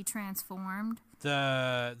where she transformed.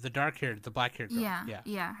 The dark-haired, the black-haired girl.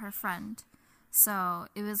 Yeah, her friend. So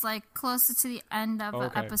it was like closer to the end of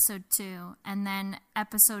episode 2, and then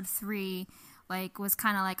episode 3 like was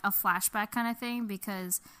kind of like a flashback kind of thing,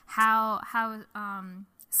 because how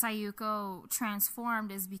Sayuko transformed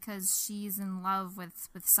is because she's in love with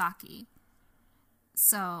Saki.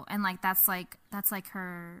 So, and like that's like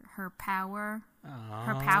her power,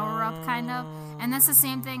 her power up kind of, and that's the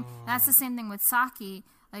same thing. That's the same thing with Saki.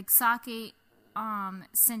 Like Saki,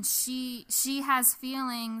 since she has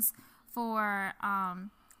feelings for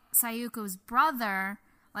Sayuko's brother,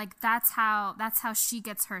 like that's how she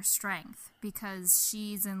gets her strength, because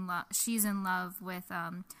she's in love with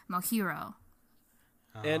Mohiro.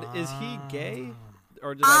 And is he gay?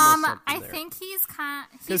 Or did I miss something I there? think he's kind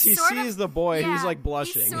of... Because he sees the boy, he's like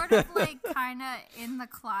blushing. He's sort of like kind of in the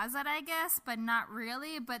closet, I guess, but not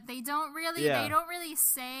really. But they don't really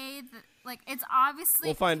say that, like, it's obviously...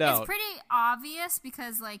 We'll find out. It's pretty obvious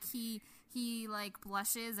because, like, he like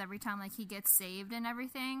blushes every time, like, he gets saved and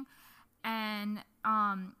everything. And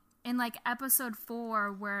in like episode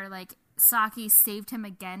 4 where like Saki saved him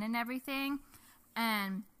again and everything,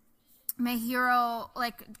 and Mahiro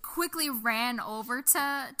like quickly ran over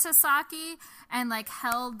to Saki and like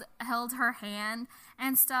held her hand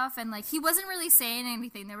and stuff, and like he wasn't really saying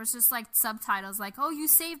anything. There was just like subtitles like, "Oh, you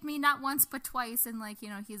saved me not once but twice," and like, you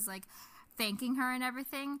know, he's like thanking her and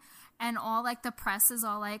everything. And all like the press is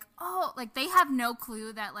all like, oh, like they have no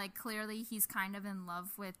clue that like clearly he's kind of in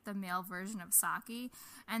love with the male version of Saki,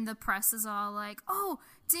 and the press is all like, oh,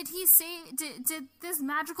 did this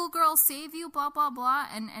magical girl save you, blah blah blah,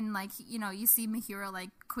 and like, you know, you see Mahiro like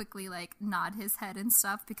quickly like nod his head and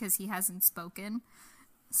stuff because he hasn't spoken.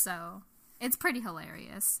 So it's pretty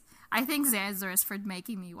hilarious. I thank Xanzarus for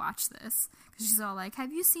making me watch this, because she's all like,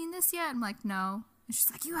 have you seen this yet? I'm like, no. She's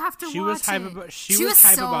like, you have to watch it. She was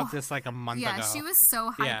hype about this like a month ago. Yeah, she was so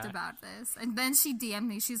hyped about this. And then she DM'd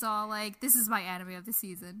me. She's all like, this is my anime of the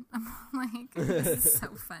season. I'm like, this is so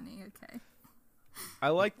funny. Okay. I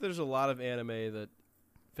like there's a lot of anime that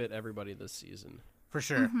fit everybody this season. For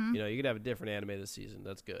sure. Mm-hmm. You know, you could have a different anime this season.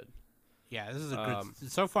 That's good. Yeah, this is a good...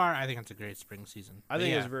 So far, I think it's a great spring season. I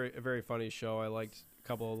think it was a very funny show. I liked a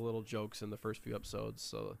couple of little jokes in the first few episodes,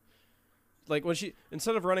 so... Like when she,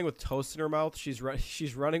 instead of running with toast in her mouth, she's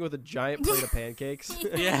running with a giant plate of pancakes.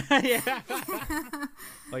 Yeah.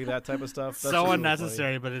 Like that type of stuff. That's so really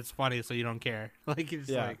unnecessary, but it's funny, so you don't care. Like it's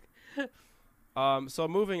like. So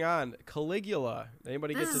moving on, Caligula.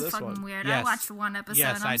 Anybody get to this one? This is fucking weird. Yes. I watched one episode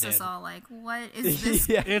and I'm just all like, what is this?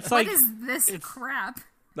 It's what is this crap?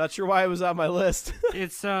 Not sure why it was on my list.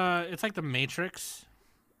 It's like The Matrix.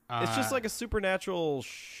 It's just like a supernatural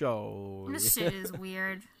show. This shit is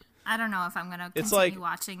weird. I don't know if I'm gonna continue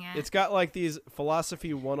watching it. It's got like these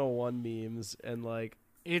philosophy 101 memes and like.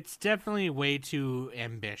 It's definitely way too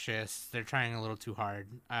ambitious. They're trying a little too hard.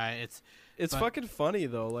 It's fucking funny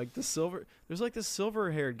though. Like there's like this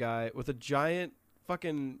silver-haired guy with a giant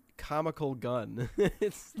fucking comical gun.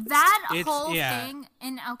 whole thing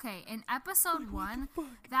in episode 1,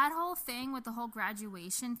 that whole thing with the whole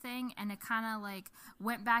graduation thing, and it kind of like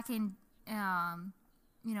went back in.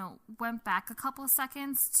 Went back a couple of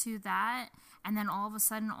seconds to that, and then all of a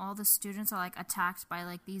sudden all the students are like attacked by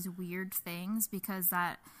like these weird things because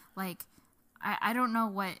that like I don't know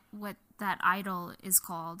what that idol is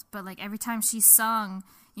called, but like every time she sung,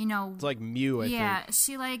 you know, it's like Mew. I think.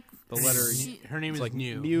 She like the letter. Her name is like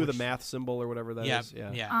Mew. Mew, the math symbol or whatever that is.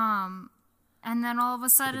 Yeah. And then all of a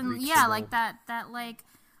sudden, like that like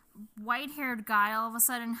white-haired guy all of a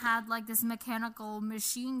sudden had like this mechanical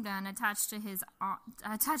machine gun attached to his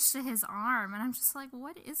arm, and I'm just like,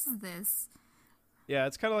 what is this? Yeah,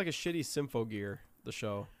 it's kind of like a shitty Symphogear, the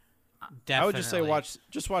show. Definitely. I would just say watch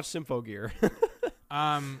Symphogear.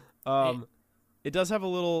 It does have a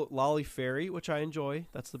little lolly fairy, which I enjoy.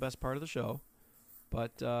 That's the best part of the show.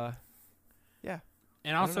 But yeah.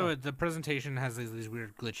 And also, the presentation has these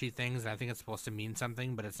weird glitchy things, and I think it's supposed to mean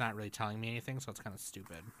something, but it's not really telling me anything, so it's kind of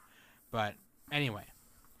stupid. But anyway.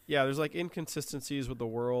 Yeah, there's like inconsistencies with the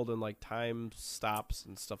world and like time stops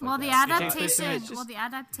and stuff well, like the that. The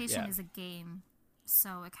adaptation is a game,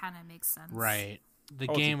 so it kind of makes sense. Right. The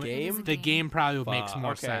game game probably makes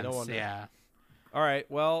more sense. No wonder. Yeah. All right.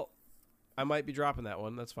 Well, I might be dropping that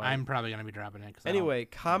one. That's fine. I'm probably gonna be dropping it. Anyway,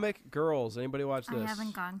 Comic Girls. Anybody watch this? I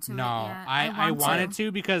haven't gone to it No, yet. I wanted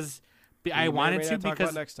to because I wanted to talk because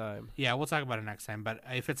about next time. Yeah, we'll talk about it next time. But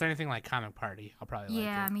if it's anything like Comic Party, I'll probably like it.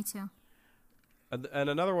 Yeah, me too. And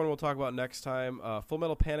another one we'll talk about next time. Full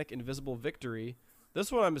Metal Panic: Invisible Victory.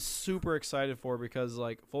 This one I'm super excited for because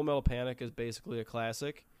like Full Metal Panic is basically a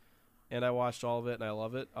classic, and I watched all of it and I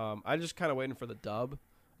love it. I'm just kind of waiting for the dub.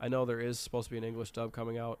 I know there is supposed to be an English dub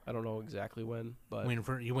coming out. I don't know exactly when, but waiting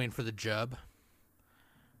for the jub.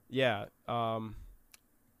 Yeah, I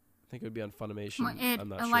think it would be on Funimation. I'm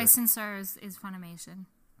not a sure. licensor is Funimation.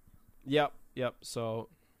 Yep. So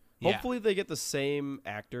hopefully they get the same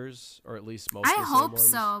actors, or at least most. I of the hope same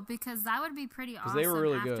ones. so, because that would be pretty awesome. They were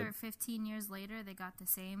really After good. 15 years later, they got the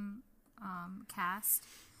same cast.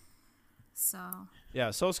 So Yeah,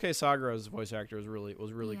 Sosuke Sagara's voice actor was really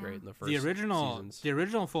great in the first seasons. The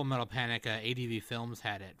original Full Metal Panic, ADV Films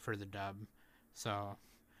had it for the dub. So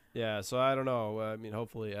Yeah, so I don't know. I mean,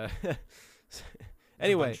 hopefully.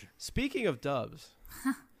 Anyway, speaking of dubs,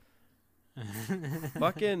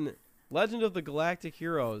 fucking Legend of the Galactic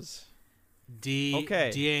Heroes.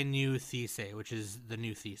 DA New Thesis, which is the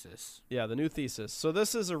new thesis. Yeah, the new thesis. So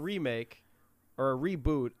this is a remake or a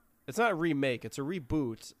reboot. It's not a remake. It's a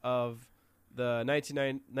reboot of the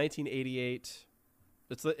 1988.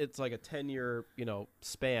 It's like a 10-year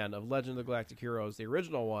span of Legend of the Galactic Heroes. The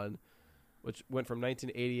original one, which went from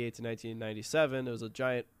 1988 to 1997. It was a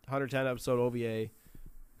giant 110 episode OVA,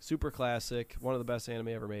 super classic, one of the best anime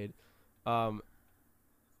ever made.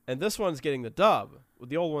 And this one's getting the dub.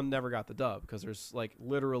 The old one never got the dub because there's like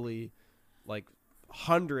literally like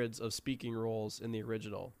hundreds of speaking roles in the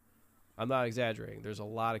original. I'm not exaggerating. There's a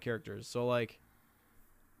lot of characters. So like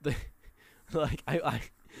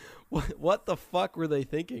what the fuck were they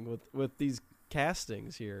thinking with these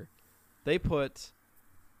castings here? They put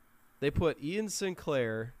Ian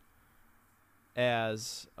Sinclair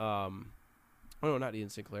as oh no, not Ian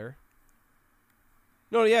Sinclair.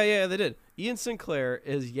 No, yeah, they did. Ian Sinclair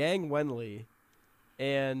is Yang Wenli,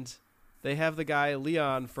 and they have the guy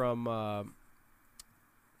Leon from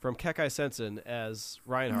Kekai Sensen as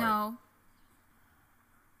Reinhardt. no,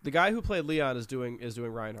 The guy who played Leon is doing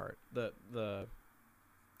Reinhardt, the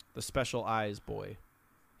special eyes boy.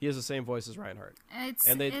 He has the same voice as Reinhardt.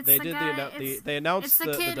 They announced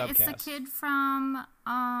the dub It's cast. the kid from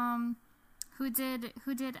who did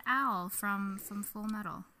Al from Full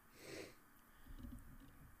Metal.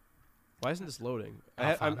 Why isn't this loading?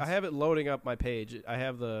 Alphonse. I have it loading up my page. I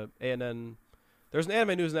have the ANN. There's an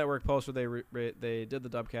Anime News Network post where they did the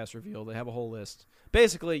dubcast reveal. They have a whole list.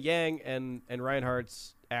 Basically, Yang and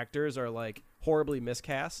Reinhardt's actors are like horribly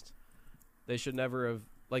miscast. They should never have.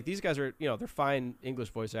 Like, these guys are, they're fine English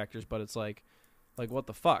voice actors, but it's like what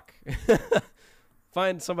the fuck?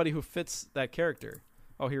 Find somebody who fits that character.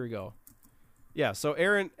 Oh, here we go. Yeah, so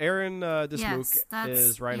Aaron Dismuke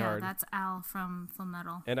is Reinhardt. Yeah, that's Al from Full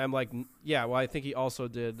Metal. And I'm like, yeah, well, I think he also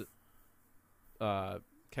did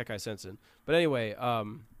Kekai Sensen. But anyway, I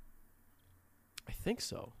think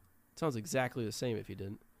so. It sounds exactly the same if he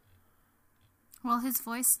didn't. Well, his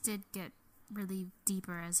voice did get really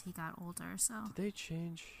deeper as he got older, so. Did they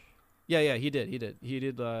change? Yeah, he did. He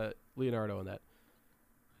did Leonardo in that.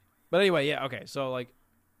 But anyway, yeah, okay. So like,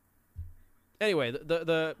 anyway,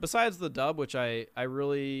 the besides the dub, which I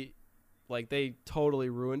really like, they totally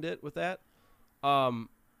ruined it with that.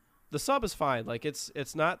 The sub is fine. Like,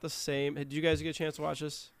 it's not the same. Did you guys get a chance to watch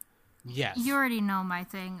this? Yes. You already know my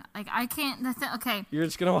thing. Like, I can't. Okay. You're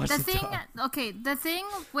just gonna watch the the thing. dub. Okay, the thing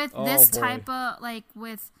with Oh, this boy. type of like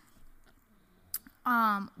with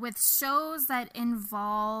shows that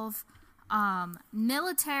involve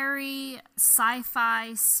military,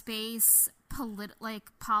 sci-fi, space,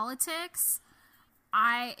 politics.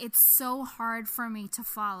 It's so hard for me to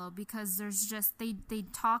follow because there's just they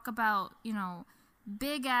talk about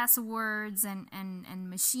big ass words and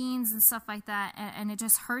machines and stuff like that, and it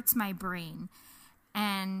just hurts my brain,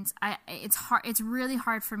 and it's really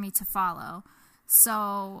hard for me to follow.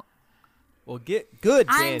 So Well, get good,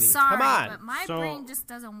 Danny. I'm sorry, Come on. but my brain just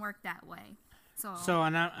doesn't work that way. So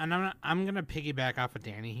I'm gonna piggyback off of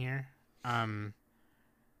Danny here. I'm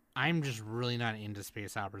just really not into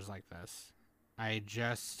space operas like this.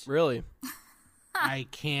 Really? I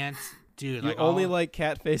can't do You like only all- like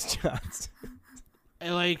Catface Johnson.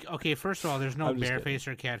 okay. First of all, there's no I'm just Bareface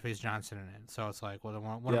or Catface Johnson in it, so it's like, well,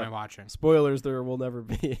 what am Yep. I watching? Spoilers, there will never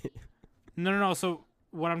be. No. So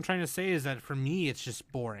what I'm trying to say is that for me, it's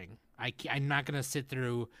just boring. I'm not gonna sit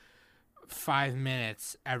through 5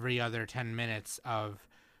 minutes every other 10 minutes of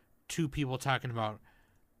two people talking about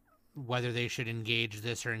whether they should engage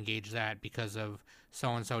this or engage that because of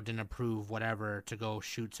so-and-so didn't approve whatever to go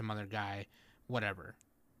shoot some other guy, whatever,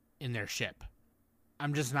 in their ship.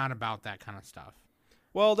 I'm just not about that kind of stuff.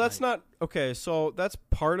 Well, that's not okay. So that's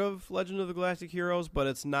part of Legend of the Galactic Heroes, but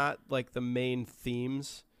it's not like the main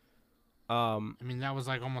themes. I mean, that was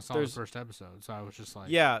like almost all the first episode, so I was just like,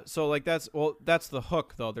 yeah. So like that's the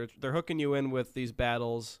hook though. They're hooking you in with these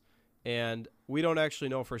battles, and we don't actually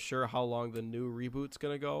know for sure how long the new reboot's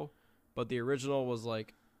gonna go, but the original was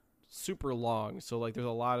like super long. So like there's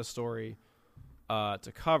a lot of story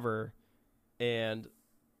to cover, and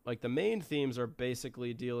like the main themes are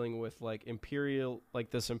basically dealing with like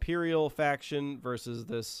this imperial faction versus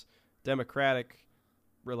this democratic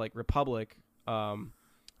republic.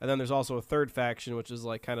 And then there's also a third faction, which is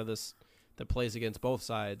like kind of this that plays against both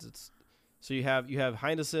sides. So you have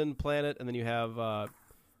Heinesen planet, and then you have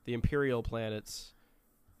the Imperial planets,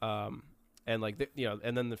 and like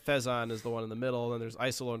and then the Fezon is the one in the middle. And then there's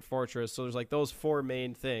Isolone Fortress. So there's like those four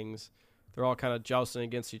main things. They're all kind of jousting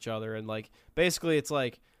against each other, and like basically it's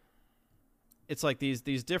like these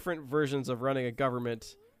different versions of running a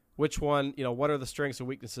government. Which one, what are the strengths and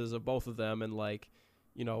weaknesses of both of them, and like,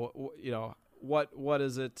 what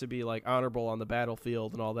is it to be like honorable on the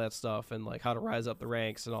battlefield and all that stuff, and like how to rise up the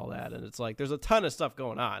ranks and all that. And it's like there's a ton of stuff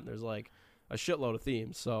going on. There's like a shitload of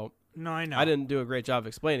themes. So no, I know I didn't do a great job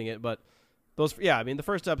explaining it, but I mean the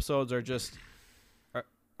first episodes are just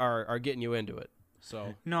are getting you into it.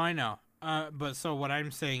 So no, I know. But so what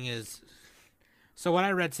I'm saying is, so what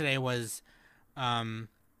I read today was,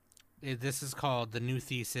 this is called The New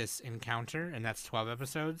Thesis Encounter, and that's 12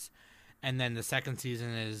 episodes. And then the second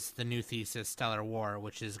season is The New Thesis Stellar War,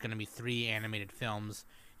 which is going to be 3 animated films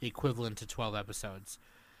equivalent to 12 episodes.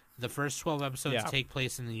 The first 12 episodes take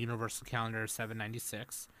place in the Universal Calendar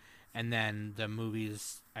 796, and then the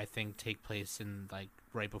movies, I think, take place in like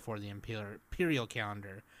right before the Imperial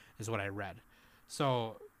Calendar is what I read.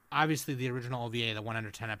 So obviously the original OVA, the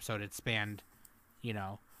 110 episode, it spanned,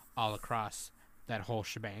 all across that whole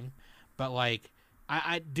shebang. But like,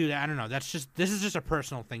 I don't know. This is just a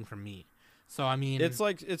personal thing for me. So I mean,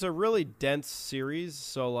 it's a really dense series.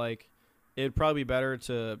 So like, it'd probably be better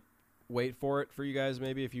to wait for it for you guys.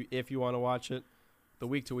 Maybe if you want to watch it, the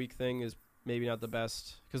week to week thing is maybe not the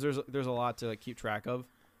best because there's a lot to like, keep track of.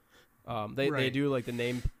 They do like the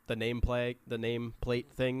nameplate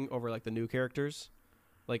thing over like the new characters.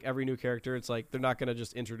 Like every new character, it's like they're not gonna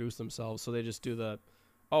just introduce themselves, so they just do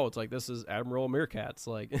it's like this is Admiral Meerkats.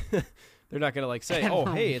 Like they're not gonna like say, oh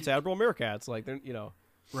hey, it's Admiral Meerkats. Like they're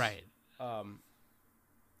right.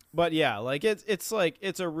 But yeah, like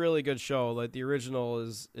it's a really good show. Like the original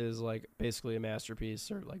is like basically a masterpiece,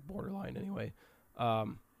 or like borderline anyway.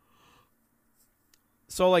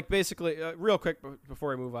 So like basically, real quick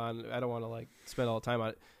before I move on, I don't want to like spend all the time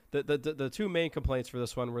on it. The two main complaints for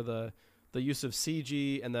this one were the use of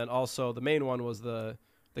CG, and then also the main one was the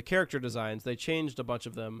character designs. They changed a bunch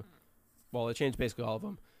of them. Well, they changed basically all of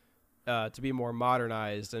them to be more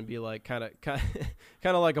modernized and be like kind of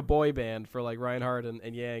like a boy band for like Reinhardt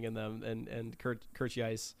and Yang and them and Kirchi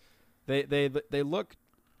Ice. They look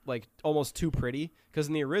like almost too pretty because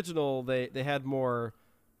in the original they had more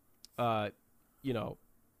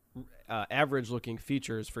average looking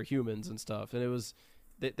features for humans and stuff, and it was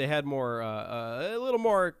they had more a little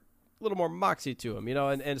more moxie to him,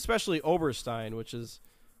 and especially Oberstein,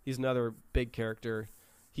 he's another big character.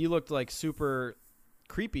 He looked like super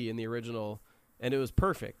creepy in the original, and it was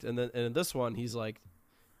perfect. And then in this one, he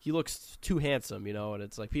looks too handsome, and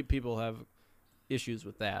it's like people have issues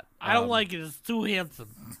with that. I don't like it. It's too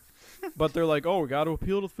handsome. But they're like, oh, we got to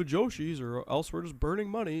appeal to Fujoshis, or else we're just burning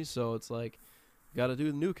money. So it's like, got to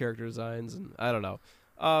do the new character designs, and I don't know.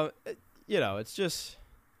 It's just.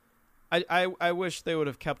 I wish they would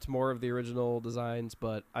have kept more of the original designs,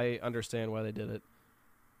 but I understand why they did it.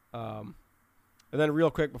 And then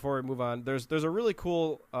real quick before we move on, there's a really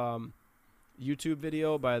cool YouTube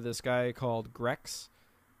video by this guy called Grex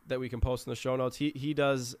that we can post in the show notes. He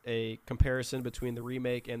does a comparison between the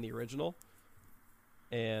remake and the original,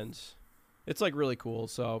 and it's like really cool.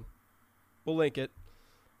 So we'll link it.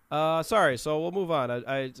 Sorry, so we'll move on.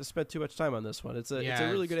 I just spent too much time on this one. It's a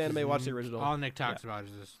really good anime. Watch the original. All Nick talks about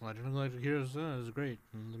is this Legend of the Galactic Heroes. Is great.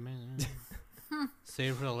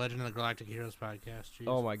 Save for the Legend of the Galactic Heroes podcast. Jeez.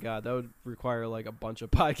 Oh my god, that would require like a bunch of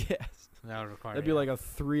podcasts. That'd be like a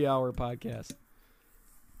 3-hour podcast.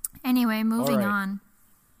 Anyway, moving on.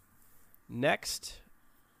 Next,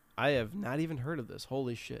 I have not even heard of this.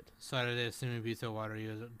 Holy shit. Saturday Sumibito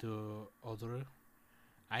Wario do Oduru.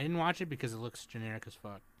 I didn't watch it because it looks generic as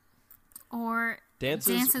fuck. Or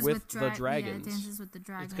Dances with the Dragons. Yeah, Dances with the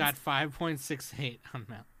Dragons. It's got 5.68 on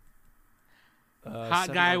Mount.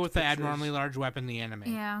 Hot guy with the abnormally large weapon, the anime.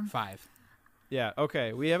 Yeah. 5. Yeah,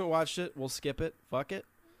 okay. We haven't watched it. We'll skip it. Fuck it.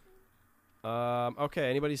 Okay,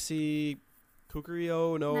 anybody see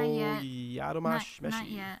Kukurio no Yadomash Meshi? Not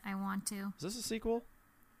yet. I want to. Is this a sequel?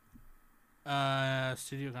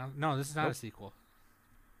 Studio Ghibli. No, this is not a sequel.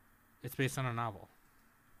 It's based on a novel.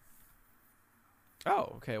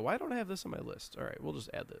 Oh, okay. Why don't I have this on my list? All right, we'll just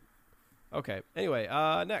add that. Okay. Anyway,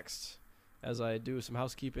 next, as I do some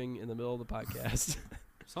housekeeping in the middle of the podcast,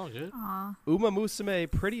 It's all good. Aw. Uma Musume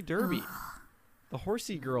Pretty Derby, the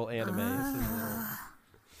horsey girl anime.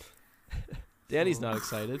 Danny's not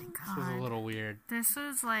excited. This was a little weird. This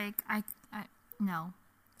is like no.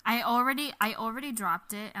 I already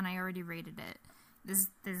dropped it and I already rated it. This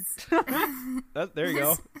There you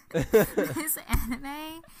go. this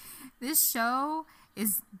anime, this show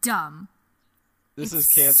is dumb. This It's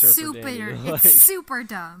is cancer super, for Danny. It's super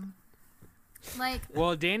dumb. Like,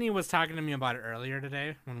 Well, Danny was talking to me about it earlier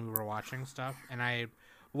today when we were watching stuff, and I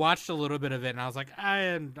watched a little bit of it, and I was like,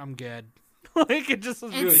 I'm good. Like, it just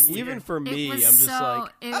was really It's- weird. Even for me, it I'm was just so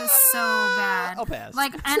like, it was so bad. I'll pass.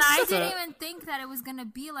 Like, and I didn't even think that it was gonna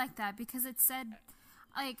be like that because it said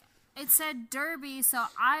derby. So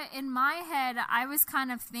in my head, I was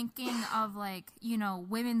kind of thinking of like,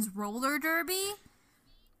 women's roller derby.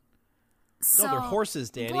 So, no, they're horses,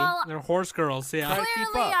 Danny. Well, They're horse girls, yeah. Trying to keep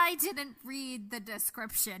clearly up. I didn't read the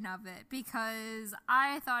description of it because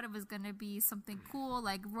I thought it was going to be something cool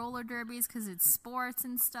like roller derbies because it's sports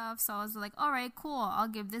and stuff. So I was like, all right, cool. I'll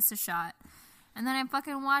give this a shot. And then I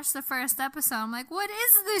fucking watched the first episode. I'm like, what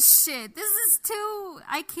is this shit? This is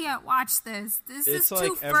I can't watch this. This It's is like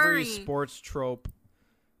too every furry. sports trope.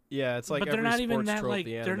 Yeah, it's like But they're every not even sports that trope. like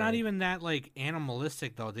the they're not anime. even that like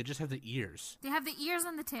animalistic though. They just have the ears. They have the ears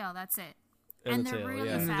and the tail. That's it. And the they're tail, really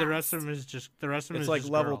yeah. And fast. the rest of them is just It's is like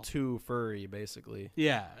just level girl. 2 furry, basically.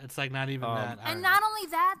 Yeah, it's like not even that. I And don't not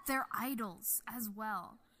only that, they're idols as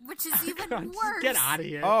well, which is even know. worse. Just get out of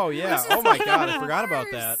here. Oh yeah. Which is Oh my even god, I forgot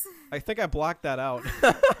about that. worse. I think I blocked that out.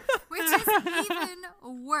 Which is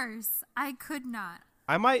even worse. I could not.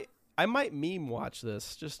 I might meme watch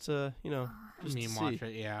this just to, just Me to watch see.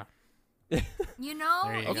 it, yeah. You know,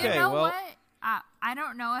 There you you go. Okay, know well- what? I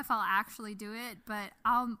don't know if I'll actually do it, but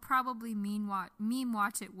I'll probably meme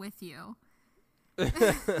watch it with you.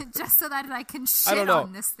 Just so that I can I shit don't know.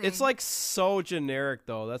 on this thing. It's like so generic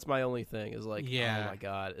though. That's my only thing. Is like, Yeah. oh my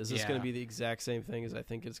god, is this Yeah. going to be the exact same thing as I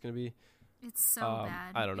think it's going to be? it's so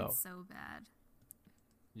bad. I don't know. It's so bad.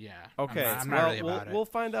 Yeah. Okay, I'm not well, really about it. we'll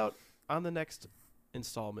find out on the next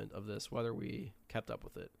installment of this whether we kept up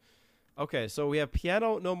with it. Okay, so we have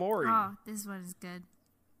Piano no Mori. Oh, this one is good.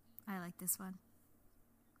 I like this one.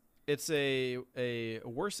 It's a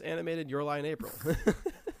worse animated Your Lie in April.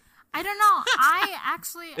 I don't know. I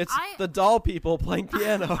actually It's the doll people playing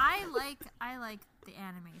piano. I like the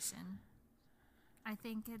animation. I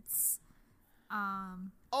think it's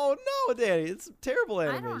Oh no, Danny! It's terrible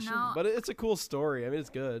don't animation, know. but it's a cool story. I mean, it's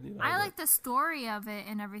good. I like the story of it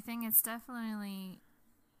and everything. It's definitely.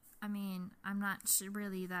 I mean, I'm not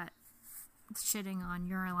really that shitting on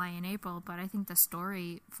Your Lie in April, but I think the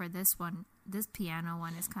story for this piano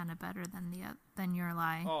one, is kind of better than Your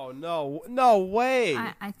Lie. Oh no way!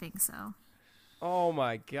 I think so. Oh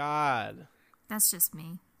my god! That's just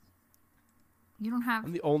me. You don't have.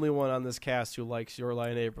 I'm the only one on this cast who likes Your Lie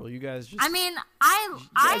in April. You guys just. I mean, guys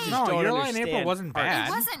I just No, don't Your Lie in April understand wasn't art. bad.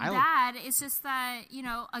 It wasn't I- bad. It's just that,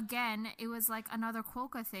 again, it was like another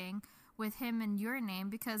Quokka thing with him and Your Name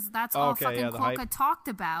because that's all Okay, fucking yeah, the Quokka hype. talked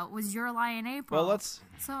about was Your Lie in April. Well, let's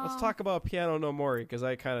So talk about Piano no Mori because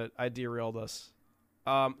I derailed us.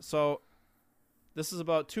 So this is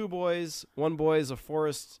about two boys. One boy is a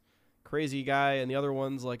forest crazy guy, and the other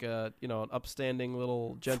one's like an upstanding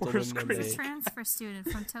little gentleman. Forest And crazy. they- transfer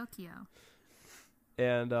student from Tokyo.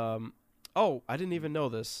 And oh, I didn't even know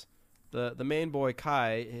this. The main boy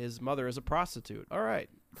Kai, his mother is a prostitute. All right,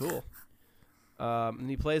 cool. And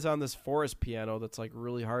he plays on this forest piano that's like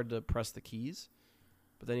really hard to press the keys,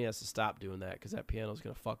 but then he has to stop doing that because that piano's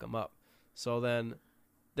gonna fuck him up. So then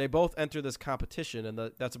they both enter this competition, and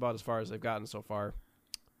that's about as far as they've gotten so far.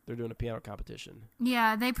 They're doing a piano competition,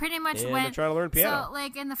 Yeah, they pretty much and they're went. trying to learn piano. So,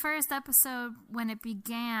 like in the first episode when it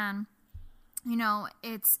began,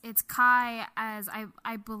 it's Kai as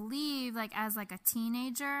I believe as a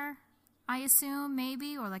teenager, I assume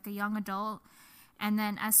maybe, or like a young adult, and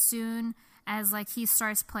then as soon as he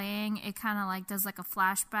starts playing, it kind of does a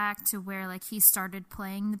flashback to where he started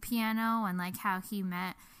playing the piano and how he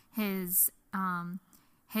met his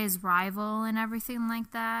rival and everything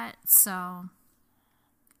like that. So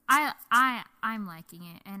I'm liking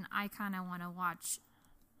it, and I kind of want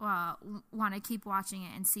to keep watching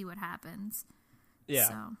it and see what happens. Yeah,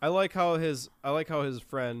 So. I like how his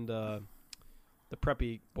friend, the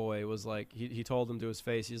preppy boy, was like. He told him to his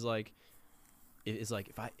face. He's like, "It's like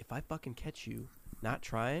if I fucking catch you not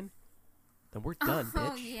trying, then we're done, Oh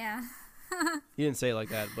bitch." yeah. He didn't say it like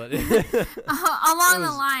that, but Along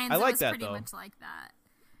the lines, I like it was that, pretty though. much like that.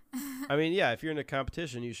 I mean, yeah, if you're in a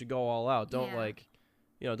competition, you should go all out. Don't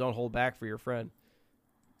Yeah. don't hold back for your friend.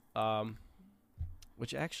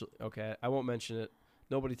 Which actually, okay, I won't mention it.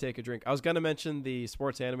 Nobody take a drink. I was gonna mention the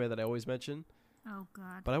sports anime that I always mention, Oh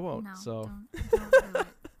God. but I won't. No, So don't do it.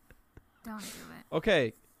 Don't do it.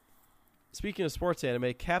 okay. Speaking of sports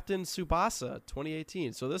anime, Captain Tsubasa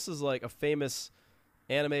 2018. So this is like a famous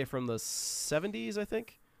anime from the 70s, I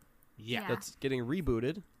think. Yeah. That's getting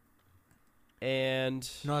rebooted. And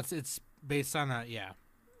No, it's based on a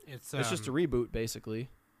It's it's just a reboot, basically.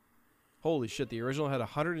 Holy shit! The original had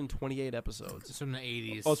 128 episodes. It's from the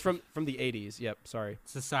 80s. Oh, it's from the 80s. Yep. Sorry.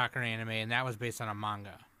 It's a soccer anime, and that was based on a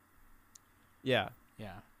manga. Yeah.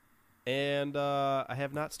 Yeah. And I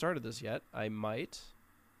have not started this yet. I might.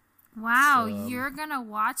 Wow, Um, you're gonna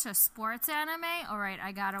watch a sports anime? All right,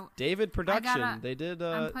 I gotta. David Production. gotta- They did.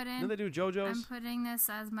 I'm putting- Didn't they do I'm JoJo's? putting this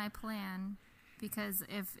as my plan because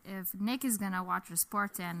if Nick is gonna watch a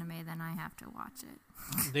sports anime, then I have to watch it.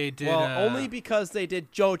 They did. Well, only because they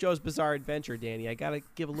did JoJo's Bizarre Adventure, Danny. I gotta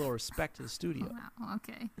give a little respect to the studio. Wow.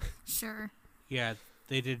 Okay. Sure. Yeah,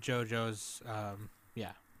 they did JoJo's.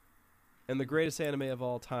 Yeah. And the greatest anime of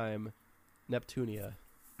all time, Neptunia.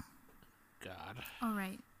 God. All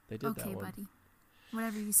right. They did Okay, that one. buddy.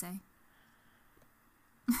 Whatever you say.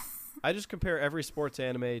 I just compare every sports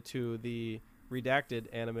anime to the redacted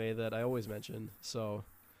anime that I always mention, so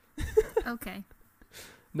Okay.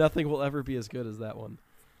 nothing will ever be as good as that one.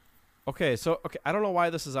 Okay, I don't know why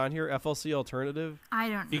this is on here. FLC Alternative I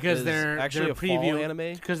don't know. Because is they're actually they're a fall preview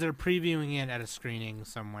anime. because they're previewing it at a screening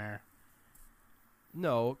somewhere.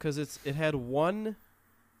 No, because it had one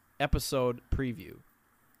episode preview.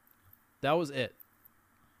 That was it.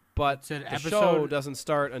 But It said the episode- show doesn't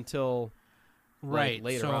start until Right.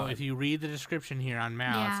 later so on. if you read the description here on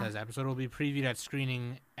Mal, Yeah. it says episode will be previewed at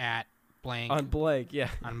screening at blank on blank. Yeah.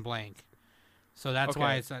 on blank. So that's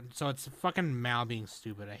why Okay. it's fucking Mal being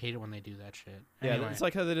stupid. I hate it when they do that shit. Yeah, Anyway, it's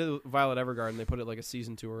like how they did with Violet Evergarden. They put it like a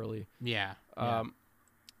season too early. yeah.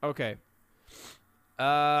 Okay.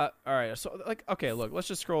 All right. So okay, look, let's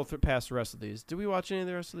just scroll through past the rest of these. Did we watch any of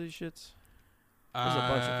the rest of these shits? There's a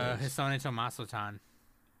bunch of things. Hisone Tomaso-tan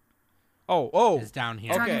Oh. is down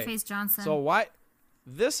here. Okay. Dragon Face Johnson. So why?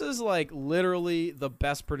 This is like literally the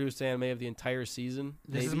best produced anime of the entire season.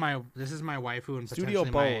 This is maybe. my waifu and Studio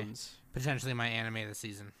Bones. potentially my anime of the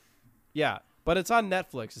season. Yeah, but it's on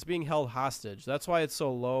Netflix. It's being held hostage. That's why it's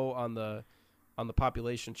so low on the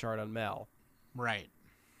population chart on Mal. Right.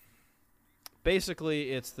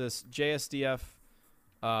 Basically, it's this JSDF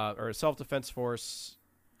or Self Defense Force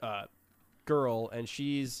girl, and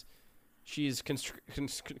she's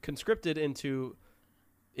conscripted into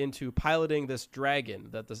piloting this dragon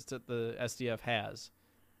that the SDF has,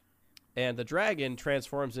 and the dragon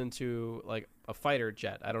transforms into like a fighter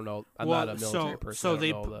jet. I don't know. I'm not a military person. So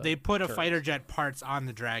I don't know they the put a terms. fighter jet parts on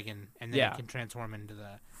the dragon, and then Yeah. it can transform into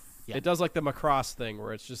the. Yeah. It does like the Macross thing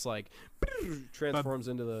where it's just like transforms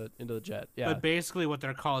into the jet. Yeah. But basically, what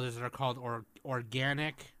they're called is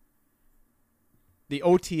organic. The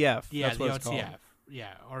OTF. Yeah, that's the what it's OTF. called.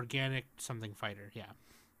 Yeah, organic something fighter. Yeah.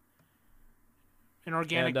 An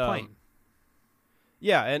organic And, plane.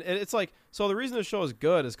 Yeah, and it's like, so the reason the show is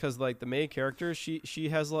good is because like the main character, she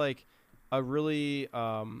has like a really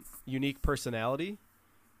unique personality,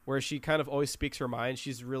 where she kind of always speaks her mind.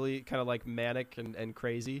 She's really kind of like manic and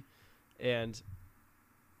crazy, and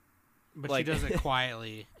But like- she does it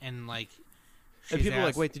quietly and like. and she's people are like,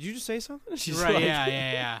 asked- wait, did you just say something? She's right? like-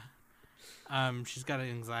 Yeah. She's got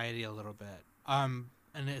anxiety a little bit.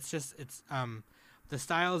 And it's the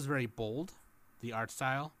style is very bold. The art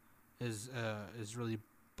style is really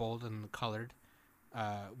bold and colored,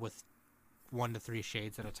 with 1 to 3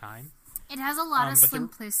 shades at a time. it has a lot of but the-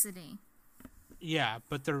 simplicity. Yeah,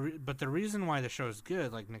 but the reason why the show is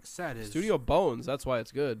good, like Nick said, is Studio Bones. That's why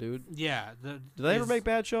it's good, dude. Yeah. Do they ever make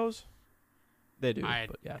bad shows? They do. I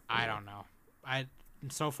but yeah, I don't know.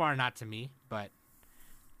 So far not to me, but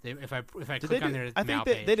if I Did they click on do, their I think Mal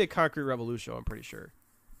they page, did Concrete Revolution. I'm pretty sure.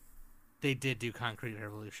 they did do Concrete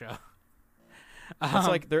Revolution.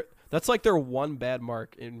 That's like their one bad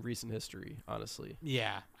mark in recent history. Honestly,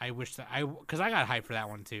 Yeah, I wish that because I got hyped for that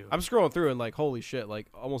one too. I'm scrolling through and like, holy shit! Like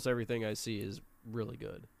almost everything I see is really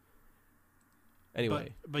good.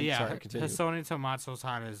 Anyway, but I'm yeah, sorry, continue. Hisone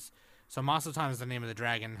Tomatsu-tan is Masu-tan is the name of the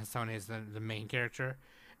dragon. Hisone is the main character,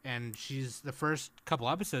 and she's the first couple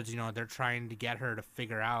episodes. They're trying to get her to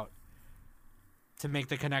figure out to make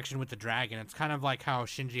the connection with the dragon. It's kind of like how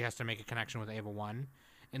Shinji has to make a connection with Ava 1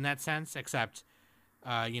 in that sense, except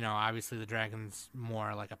obviously the dragon's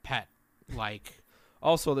more like a pet, like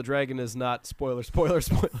Also, the dragon is not spoiler.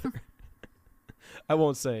 I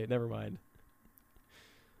won't say. Never mind.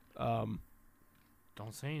 Don't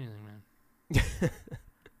say anything, man.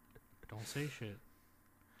 Don't say shit,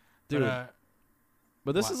 dude.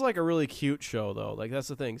 But this what? is like a really cute show, though. Like that's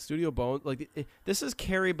the thing. Studio Bones, like this is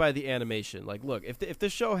carried by the animation. Like, look, if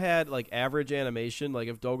this show had like average animation, like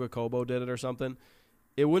if Doga Kobo did it or something,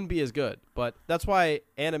 it wouldn't be as good. But that's why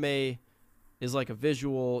anime is like a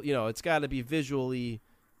visual. You know, it's got to be visually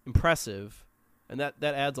impressive, and that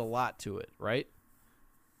adds a lot to it, right?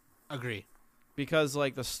 Agree. Because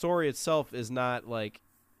like the story itself is not like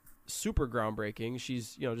super groundbreaking.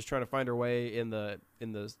 She's just trying to find her way in the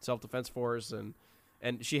self-defense force, and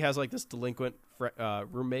she has like this delinquent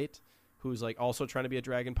roommate who's like also trying to be a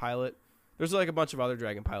dragon pilot. There's like a bunch of other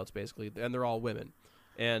dragon pilots basically, and they're all women.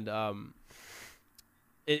 And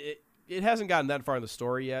it hasn't gotten that far in the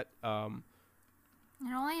story yet. It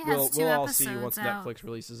only has we'll 2 all episodes see once out. Netflix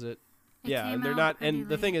releases it. It Yeah, came and they're out not. pretty And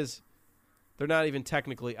the thing late. is, they're not even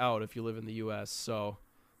technically out if you live in the U.S. So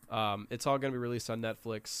it's all going to be released on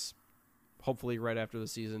Netflix, hopefully right after the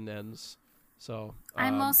season ends. So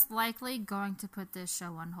I'm most likely going to put this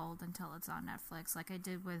show on hold until it's on Netflix, like I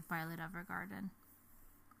did with Violet Evergarden.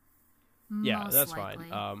 yeah, Most that's likely.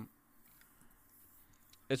 fine.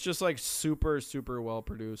 It's just like super, super well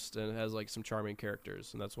produced, and it has like some charming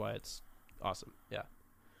characters, and that's why it's awesome. Yeah.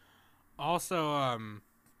 Also,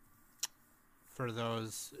 for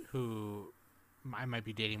those who I might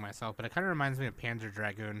be dating myself, but it kind of reminds me of Panzer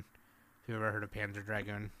Dragoon. If you've ever heard of Panzer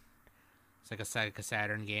Dragoon, it's like a Sega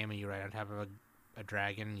Saturn game, and you ride on top of a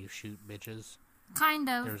dragon, and you shoot bitches. Kind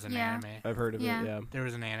of. There was an yeah. anime. I've heard of Yeah. it. Yeah. There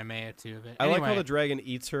was an anime too of it. I like how Anyway, the dragon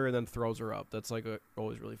eats her and then throws her up. That's like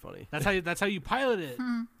always really funny. that's how you pilot it.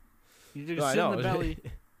 Hmm. You just No, I sit in know. the belly.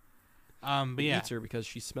 But It yeah, eats her because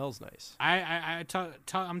she smells nice.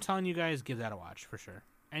 I'm telling you guys, give that a watch for sure.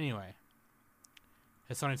 Anyway,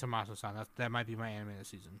 Hisone Tommaso-san. That might be my anime this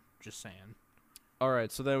season. Just saying. All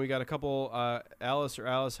right, so then we got a couple. Alice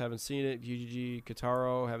haven't seen it. GGG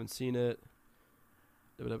Kitaro haven't seen it.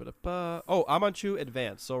 Oh, Amanchu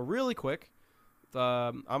Advance. So really quick,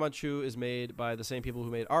 Amanchu is made by the same people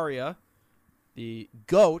who made Aria, the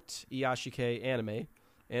GOAT Iyashike anime,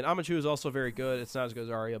 and Amanchu is also very good. It's not as good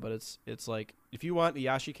as Aria, but it's like if you want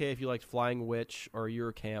Iyashike, if you liked Flying Witch or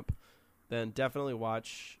Your Camp, then definitely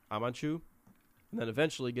watch Amanchu, and then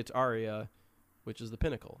eventually get to Aria, which is the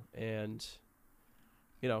pinnacle. And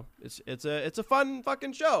it's a fun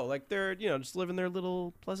fucking show. Like they're just living their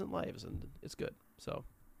little pleasant lives, and it's good. So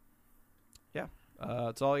yeah,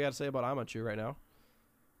 that's all I got to say about Amanchu right now.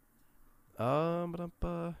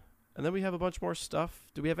 And then we have a bunch more stuff.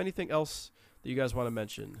 Do we have anything else that you guys want to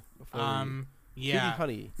mention before? Yeah. Cutie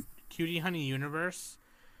Honey. Cutie Honey Universe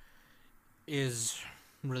is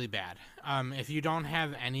really bad. If you don't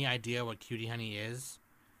have any idea what Cutie Honey is,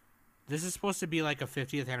 this is supposed to be like a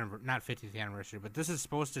 50th anniversary, not 50th anniversary, but this is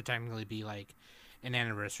supposed to technically be like an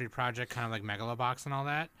anniversary project, kind of like Megalobox and all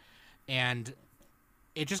that. And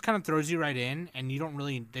it just kind of throws you right in, and you don't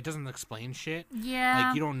really, it doesn't explain shit. Yeah.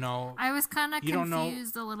 Like, you don't know. I was kind of you don't know-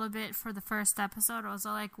 confused a little bit for the first episode. I was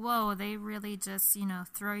like, whoa, they really just,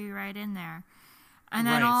 throw you right in there. And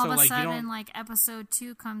then Right, all so, of a like, you sudden, don't- like, episode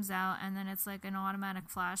 2 comes out, and then it's like an automatic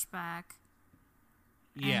flashback.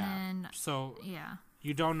 Yeah. And then, So yeah.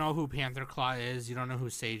 you don't know who Panther Claw is. You don't know who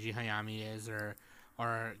Seiji Hayami is, or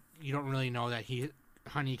you don't really know that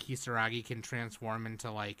Honey Kisaragi can transform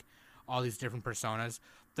into like all these different personas.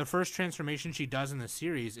 The first transformation she does in the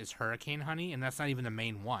series is Hurricane Honey, and that's not even the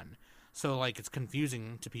main one. So like it's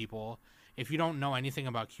confusing to people. If you don't know anything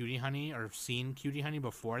about Cutie Honey or have seen Cutie Honey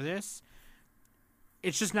before this,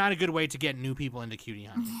 it's just not a good way to get new people into Cutie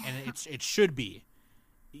Honey. And it should be.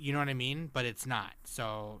 You know what I mean? But it's not.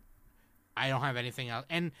 So I don't have anything else.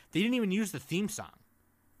 And they didn't even use the theme song.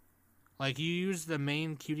 Like, you use the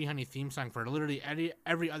main Cutie Honey theme song for literally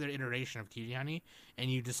every other iteration of Cutie Honey,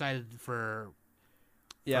 and you decided for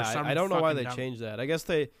Yeah, some I don't know why fucking they dumb- changed that. I guess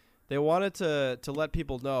they wanted to let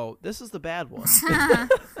people know this is the bad one.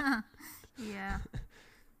 Yeah.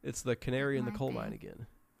 It's the canary in the Might coal be. mine again.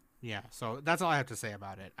 Yeah, so that's all I have to say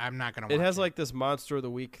about it. I'm not going to It watch has like this monster of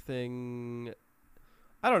the week thing.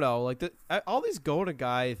 I don't know, like all these go to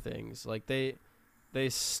guy things. Like they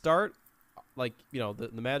start like the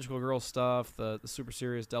magical girl stuff, the super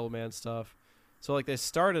serious Devilman stuff. So like they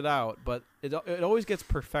started out, but it always gets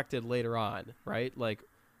perfected later on, right? Like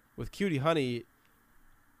with Cutie Honey,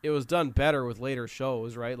 it was done better with later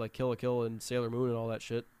shows, right? Like Kill la Kill and Sailor Moon and all that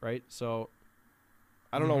shit, right? So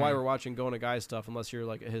I don't know why Mhm. we're watching Go to Guy stuff unless you're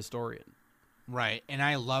like a historian. Right, and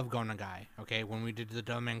I love Go Nagai, okay? When we did the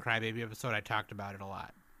Devilman Crybaby episode, I talked about it a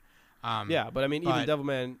lot. Yeah, but I mean, even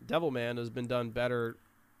Devilman has been done better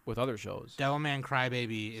with other shows. Devilman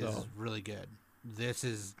Crybaby is really good.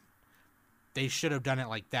 They should have done it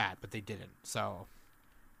like that, but they didn't. So,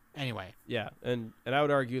 anyway. Yeah, and I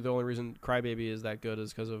would argue the only reason Crybaby is that good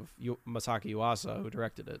is because of Masaki Yuasa, who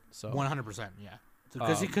directed it. So 100%, yeah.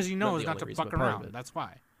 Because he knows not to fuck around. That's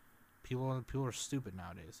why. People are stupid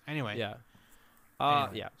nowadays. Anyway. Yeah.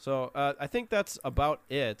 Yeah. So I think that's about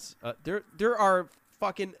it. There are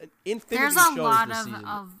fucking infinity There's shows a lot this season.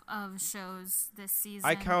 of shows this season.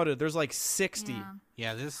 I counted. There's like 60.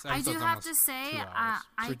 Yeah, this I do episode's have to almost say, 2 hours.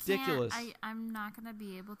 I ridiculous. I'm not gonna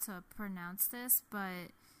be able to pronounce this, but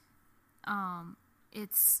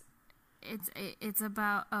it's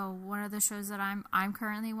about one of the shows that I'm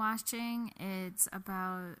currently watching. It's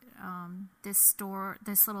about this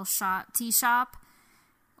little tea shop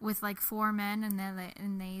with like 4 men, and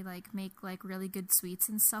they like make like really good sweets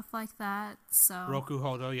and stuff like that. So Roku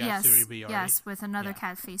Hodo Yatsuri Biyori. Yes, with another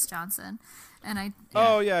cat, Face Johnson, and I.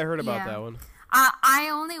 Oh yeah, I heard about that one. I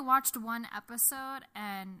only watched 1 episode,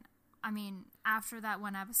 and I mean, after that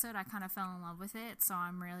 1 episode, I kind of fell in love with it. So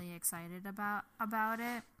I'm really excited about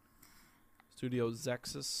it. Studio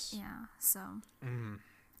Zexus. Yeah, so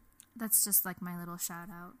that's just like my little shout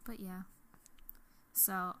out. But yeah.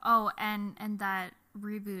 So and that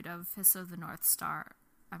reboot of Fist of the North Star,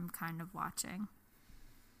 I'm kind of watching.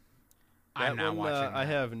 I'm not watching. I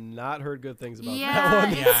have not heard good things about Yeah, that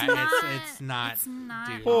one. It's not.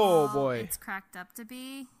 Dude. Oh boy, it's cracked up to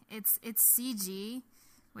be. It's CG,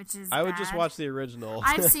 which is. I would just watch the original.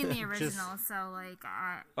 I've seen the original, so like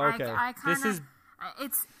I kind of.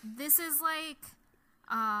 This is like,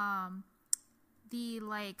 the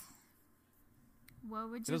like.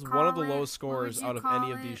 What would you call it? It is one of the lowest scores out of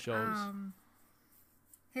any of these shows.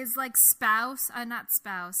 His like spouse, not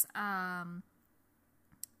spouse.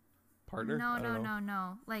 Partner?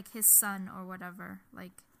 No. Like his son or whatever.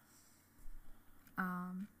 Like,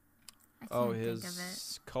 I can't think of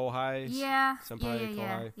it. Kohai. Yeah. Senpai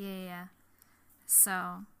Kohai. Yeah.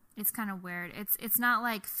 So it's kind of weird. It's not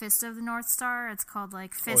like Fist of the North Star. It's called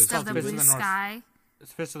like Fist of the Blue Sky.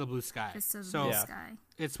 It's Fist of the Blue Sky. Fist of the Blue Sky.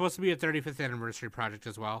 It's supposed to be a 35th anniversary project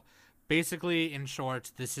as well. Basically, in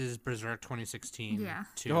short, this is Berserk 2016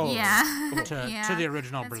 to the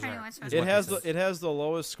original Berserk. It has the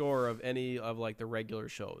lowest score of any of like the regular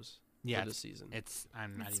shows for this season. It's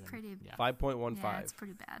 5.15. Yeah, it's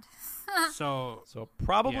pretty bad. so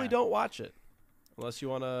probably don't watch it unless you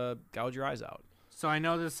want to gouge your eyes out. So I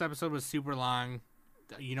know this episode was super long.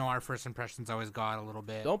 You know, our first impressions always got a little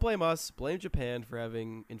bit. Don't blame us. Blame Japan for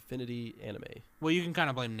having infinity anime. Well, you can kind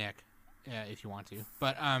of blame Nick if you want to.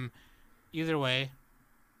 But either way,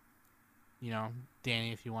 you know,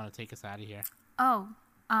 Danny, if you want to take us out of here. I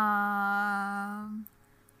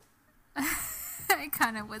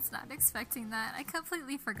kind of was not expecting that. I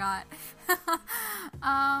completely forgot.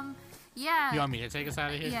 Yeah. You want me to take us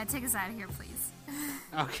out of here? Yeah, take us out of here, please.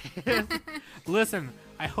 Okay. Listen,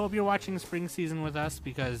 I hope you're watching Spring Season with us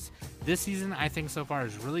because this season I think so far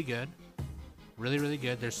is really good. Really, really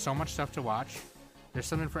good. There's so much stuff to watch. There's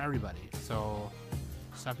something for everybody. So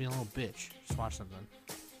stop being a little bitch. Just watch something.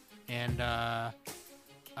 And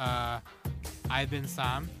I've been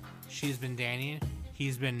Sam. She's been Danny.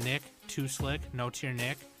 He's been Nick. Too Slick. No Tier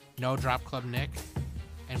Nick. No Drop Club Nick.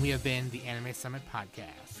 And we have been the Anime Summit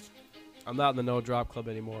Podcast. I'm not in the no drop club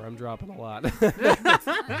anymore. I'm dropping a lot. Let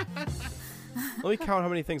me count how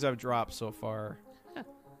many things I've dropped so far.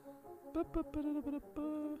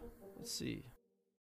 Let's see.